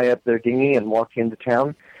can tie up their dinghy and walk into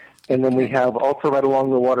town. And then we have also right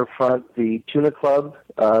along the waterfront the Tuna Club,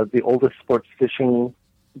 the oldest sports fishing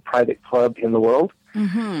private club in the world.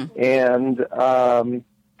 Mm-hmm. And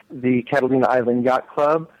the Catalina Island Yacht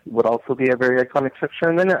Club would also be a very iconic structure.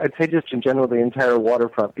 And then I'd say just in general the entire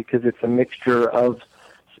waterfront, because it's a mixture of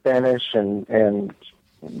Spanish and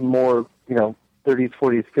more, 30s,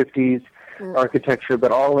 40s, 50s architecture,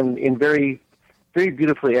 but all in very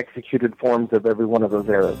beautifully executed forms of every one of those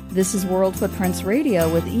eras. This is World Footprints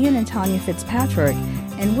Radio with Ian and Tanya Fitzpatrick,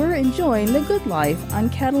 and we're enjoying the good life on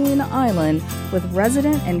Catalina Island with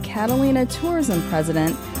resident and Catalina tourism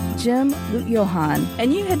president Jim Johan.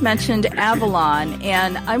 And you had mentioned Avalon,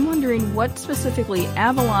 and I'm wondering what specifically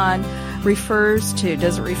Avalon refers to.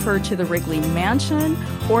 Does it refer to the Wrigley Mansion,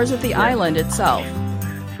 or is it the island itself?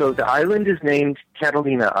 So the island is named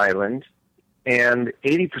Catalina Island, and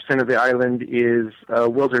 80% of the island is a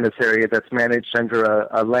wilderness area that's managed under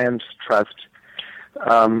a land trust,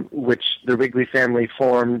 which the Wrigley family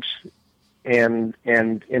formed and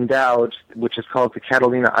endowed, which is called the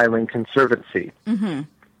Catalina Island Conservancy. Mm-hmm.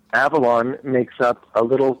 Avalon makes up a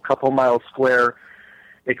little couple-mile square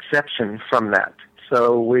exception from that.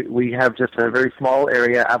 So we have just a very small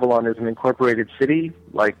area. Avalon is an incorporated city,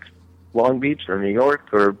 like Long Beach or New York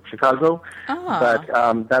or Chicago, but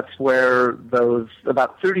that's where those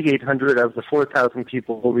about 3,800 of the 4,000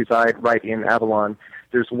 people will reside right in Avalon.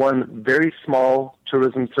 There's one very small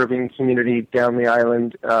tourism-serving community down the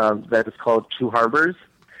island that is called Two Harbors,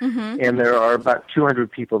 and there are about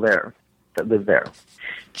 200 people there that live there.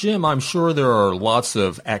 Jim, I'm sure there are lots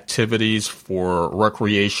of activities for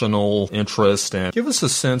recreational interest, and give us a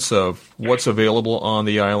sense of what's available on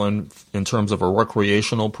the island in terms of a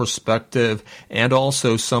recreational perspective, and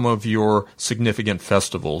also some of your significant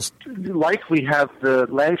festivals. Like we have the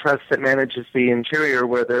land trust that manages the interior,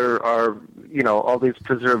 where there are, all these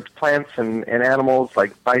preserved plants and animals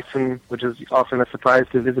like bison, which is often a surprise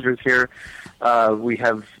to visitors here. We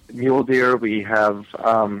have mule deer, we have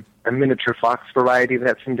a miniature fox variety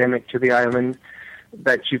that's endemic to the island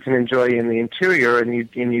that you can enjoy in the interior, and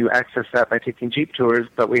you access that by taking jeep tours.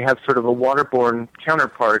 But we have sort of a waterborne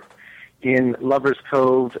counterpart in Lover's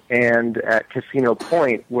Cove and at Casino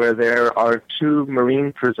Point, where there are two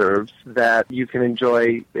marine preserves that you can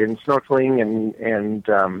enjoy in snorkeling and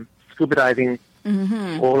scuba diving,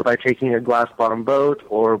 or by taking a glass-bottom boat,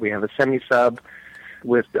 or we have a semi-sub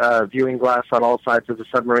with viewing glass on all sides of the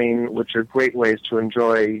submarine, which are great ways to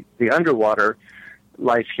enjoy the underwater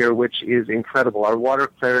life here, which is incredible. Our water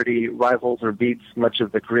clarity rivals or beats much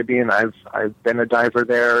of the Caribbean. I've been a diver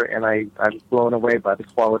there, and I'm blown away by the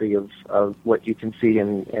quality of what you can see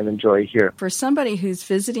and enjoy here. For somebody who's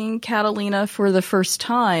visiting Catalina for the first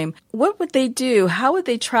time, what would they do? How would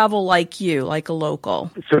they travel like you, like a local?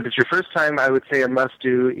 So if it's your first time, I would say a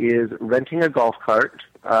must-do is renting a golf cart.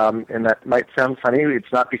 And that might sound funny.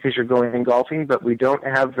 It's not because you're going golfing, but we don't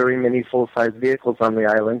have very many full-size vehicles on the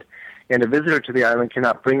island. and a visitor to the island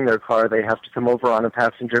cannot bring their car. They have to come over on a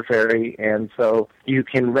passenger ferry, and so you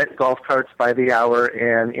can rent golf carts by the hour,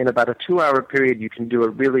 and in about a 2-hour period you can do a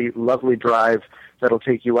really lovely drive that'll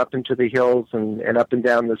take you up into the hills and up and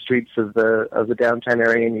down the streets of the downtown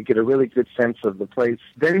area, and you get a really good sense of the place.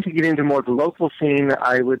 Then to get into more of the local scene,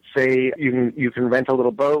 I would say you can rent a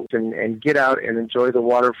little boat and get out and enjoy the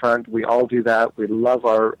waterfront. We all do that. We love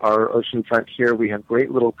our oceanfront here. We have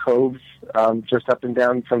great little coves just up and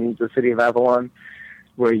down from the city of Avalon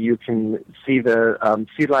where you can see the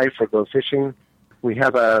sea life or go fishing. We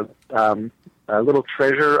have a little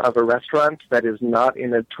treasure of a restaurant that is not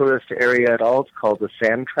in a tourist area at all. It's called the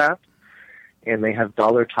Sand Trap, and they have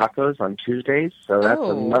dollar tacos on Tuesdays, so that's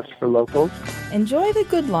a must for locals. Enjoy the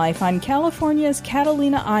good life on California's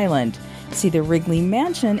Catalina Island. See the Wrigley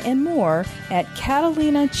Mansion and more at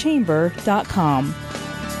catalinachamber.com.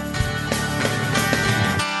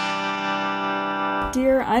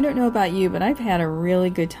 Dear, I don't know about you, but I've had a really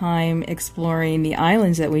good time exploring the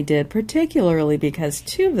islands that we did, particularly because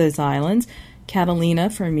 2 of those islands, Catalina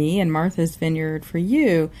for me and Martha's Vineyard for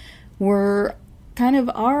you, were kind of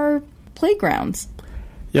our playgrounds.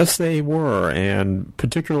 Yes, they were, and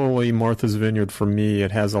particularly Martha's Vineyard for me,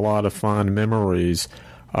 it has a lot of fond memories,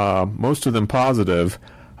 most of them positive.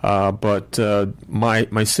 But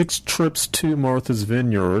my 6 trips to Martha's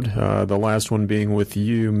Vineyard, the last one being with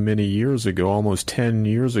you many years ago, almost 10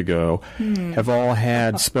 years ago, have all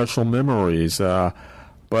had special memories.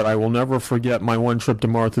 But I will never forget my one trip to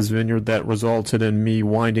Martha's Vineyard that resulted in me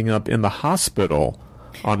winding up in the hospital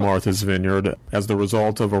on Martha's Vineyard as the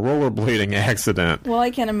result of a rollerblading accident. Well, I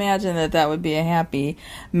can imagine that would be a happy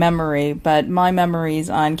memory, but my memories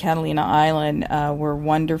on Catalina Island were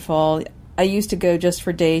wonderful. I used to go just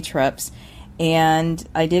for day trips, and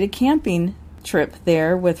I did a camping trip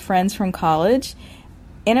there with friends from college,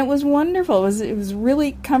 and it was wonderful. It was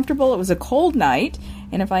really comfortable. It was a cold night,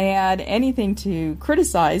 and if I had anything to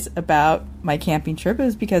criticize about my camping trip, it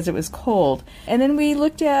was because it was cold. And then we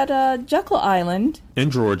looked at Jekyll Island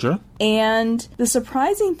in Georgia. And the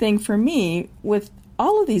surprising thing for me with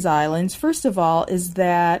all of these islands, first of all, is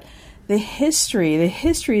that the history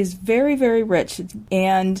is very, very rich.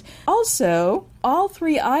 And also, all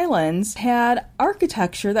 3 islands had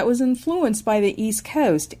architecture that was influenced by the East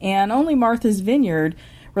Coast. And only Martha's Vineyard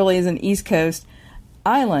really is an East Coast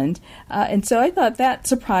island. And so I thought that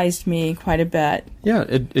surprised me quite a bit. Yeah,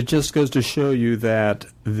 it just goes to show you that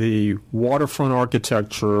the waterfront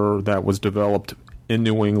architecture that was developed in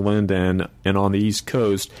New England and on the East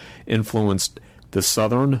Coast influenced the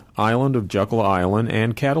southern island of Jekyll Island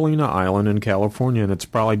and Catalina Island in California, and it's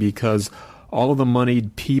probably because all of the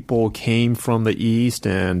moneyed people came from the East,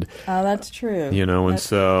 and that's true. And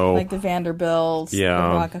so like the Vanderbilts, the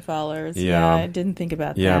Rockefellers. Yeah, I didn't think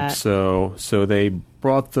about that. Yeah, so they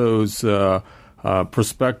brought those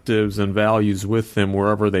perspectives and values with them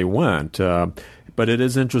wherever they went. But it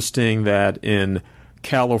is interesting that in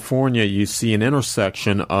California you see an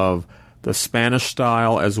intersection of the Spanish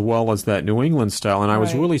style as well as that New England style, and I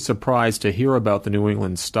was really surprised to hear about the New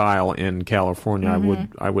England style in California.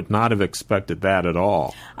 I would not have expected that at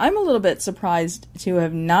all. I'm a little bit surprised to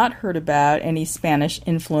have not heard about any Spanish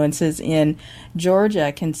influences in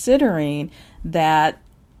Georgia, considering that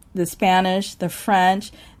the Spanish, the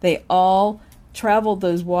French, they all traveled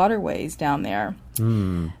those waterways down there.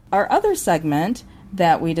 Our other segment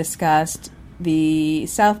that we discussed, the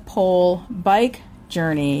South Pole bike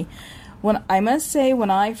journey, I must say,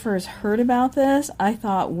 when I first heard about this, I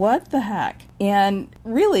thought, what the heck? And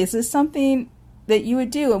really, is this something that you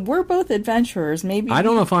would do? And we're both adventurers. Maybe I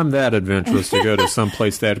don't know if I'm that adventurous to go to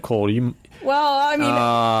someplace that cold. Well, I mean,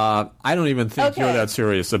 I don't even think you're that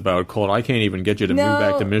serious about cold. I can't even get you to move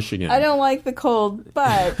back to Michigan. I don't like the cold,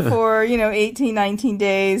 but for 18, 19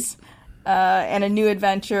 days and a new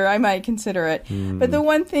adventure, I might consider it. But the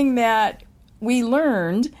one thing that we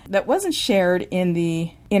learned that wasn't shared in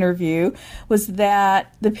the interview was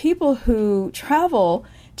that the people who travel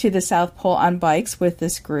to the South Pole on bikes with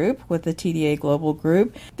this group, with the TDA Global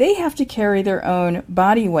Group, they have to carry their own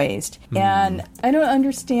body waste. And I don't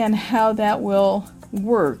understand how that will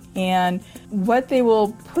work and what they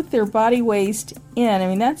will put their body waste in. I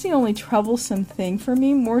mean, that's the only troublesome thing for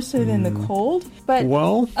me, more so than the cold. But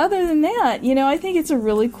other than that, I think it's a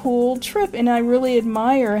really cool trip, and I really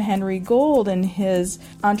admire Henry Gold and his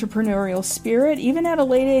entrepreneurial spirit, even at a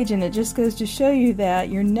late age, and it just goes to show you that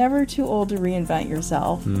you're never too old to reinvent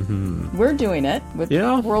yourself. We're doing it with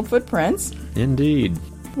World Footprints. Indeed.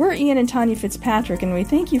 We're Ian and Tanya Fitzpatrick, and we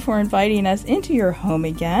thank you for inviting us into your home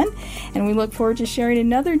again, and we look forward to sharing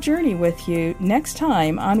another journey with you next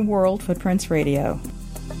time on World Footprints Radio.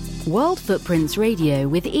 World Footprints Radio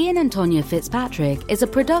with Ian and Tonya Fitzpatrick is a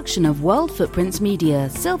production of World Footprints Media,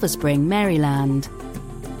 Silver Spring, Maryland.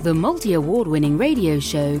 The multi-award-winning radio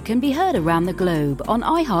show can be heard around the globe on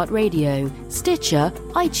iHeartRadio, Stitcher,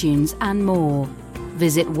 iTunes, and more.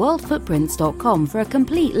 Visit worldfootprints.com for a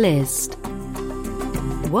complete list.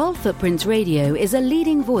 World Footprints Radio is a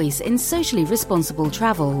leading voice in socially responsible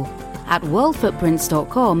travel. At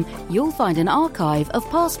worldfootprints.com, you'll find an archive of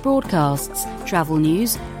past broadcasts, travel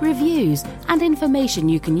news, reviews, and information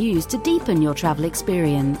you can use to deepen your travel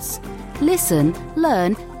experience. Listen,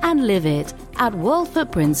 learn, and live it at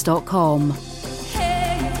worldfootprints.com.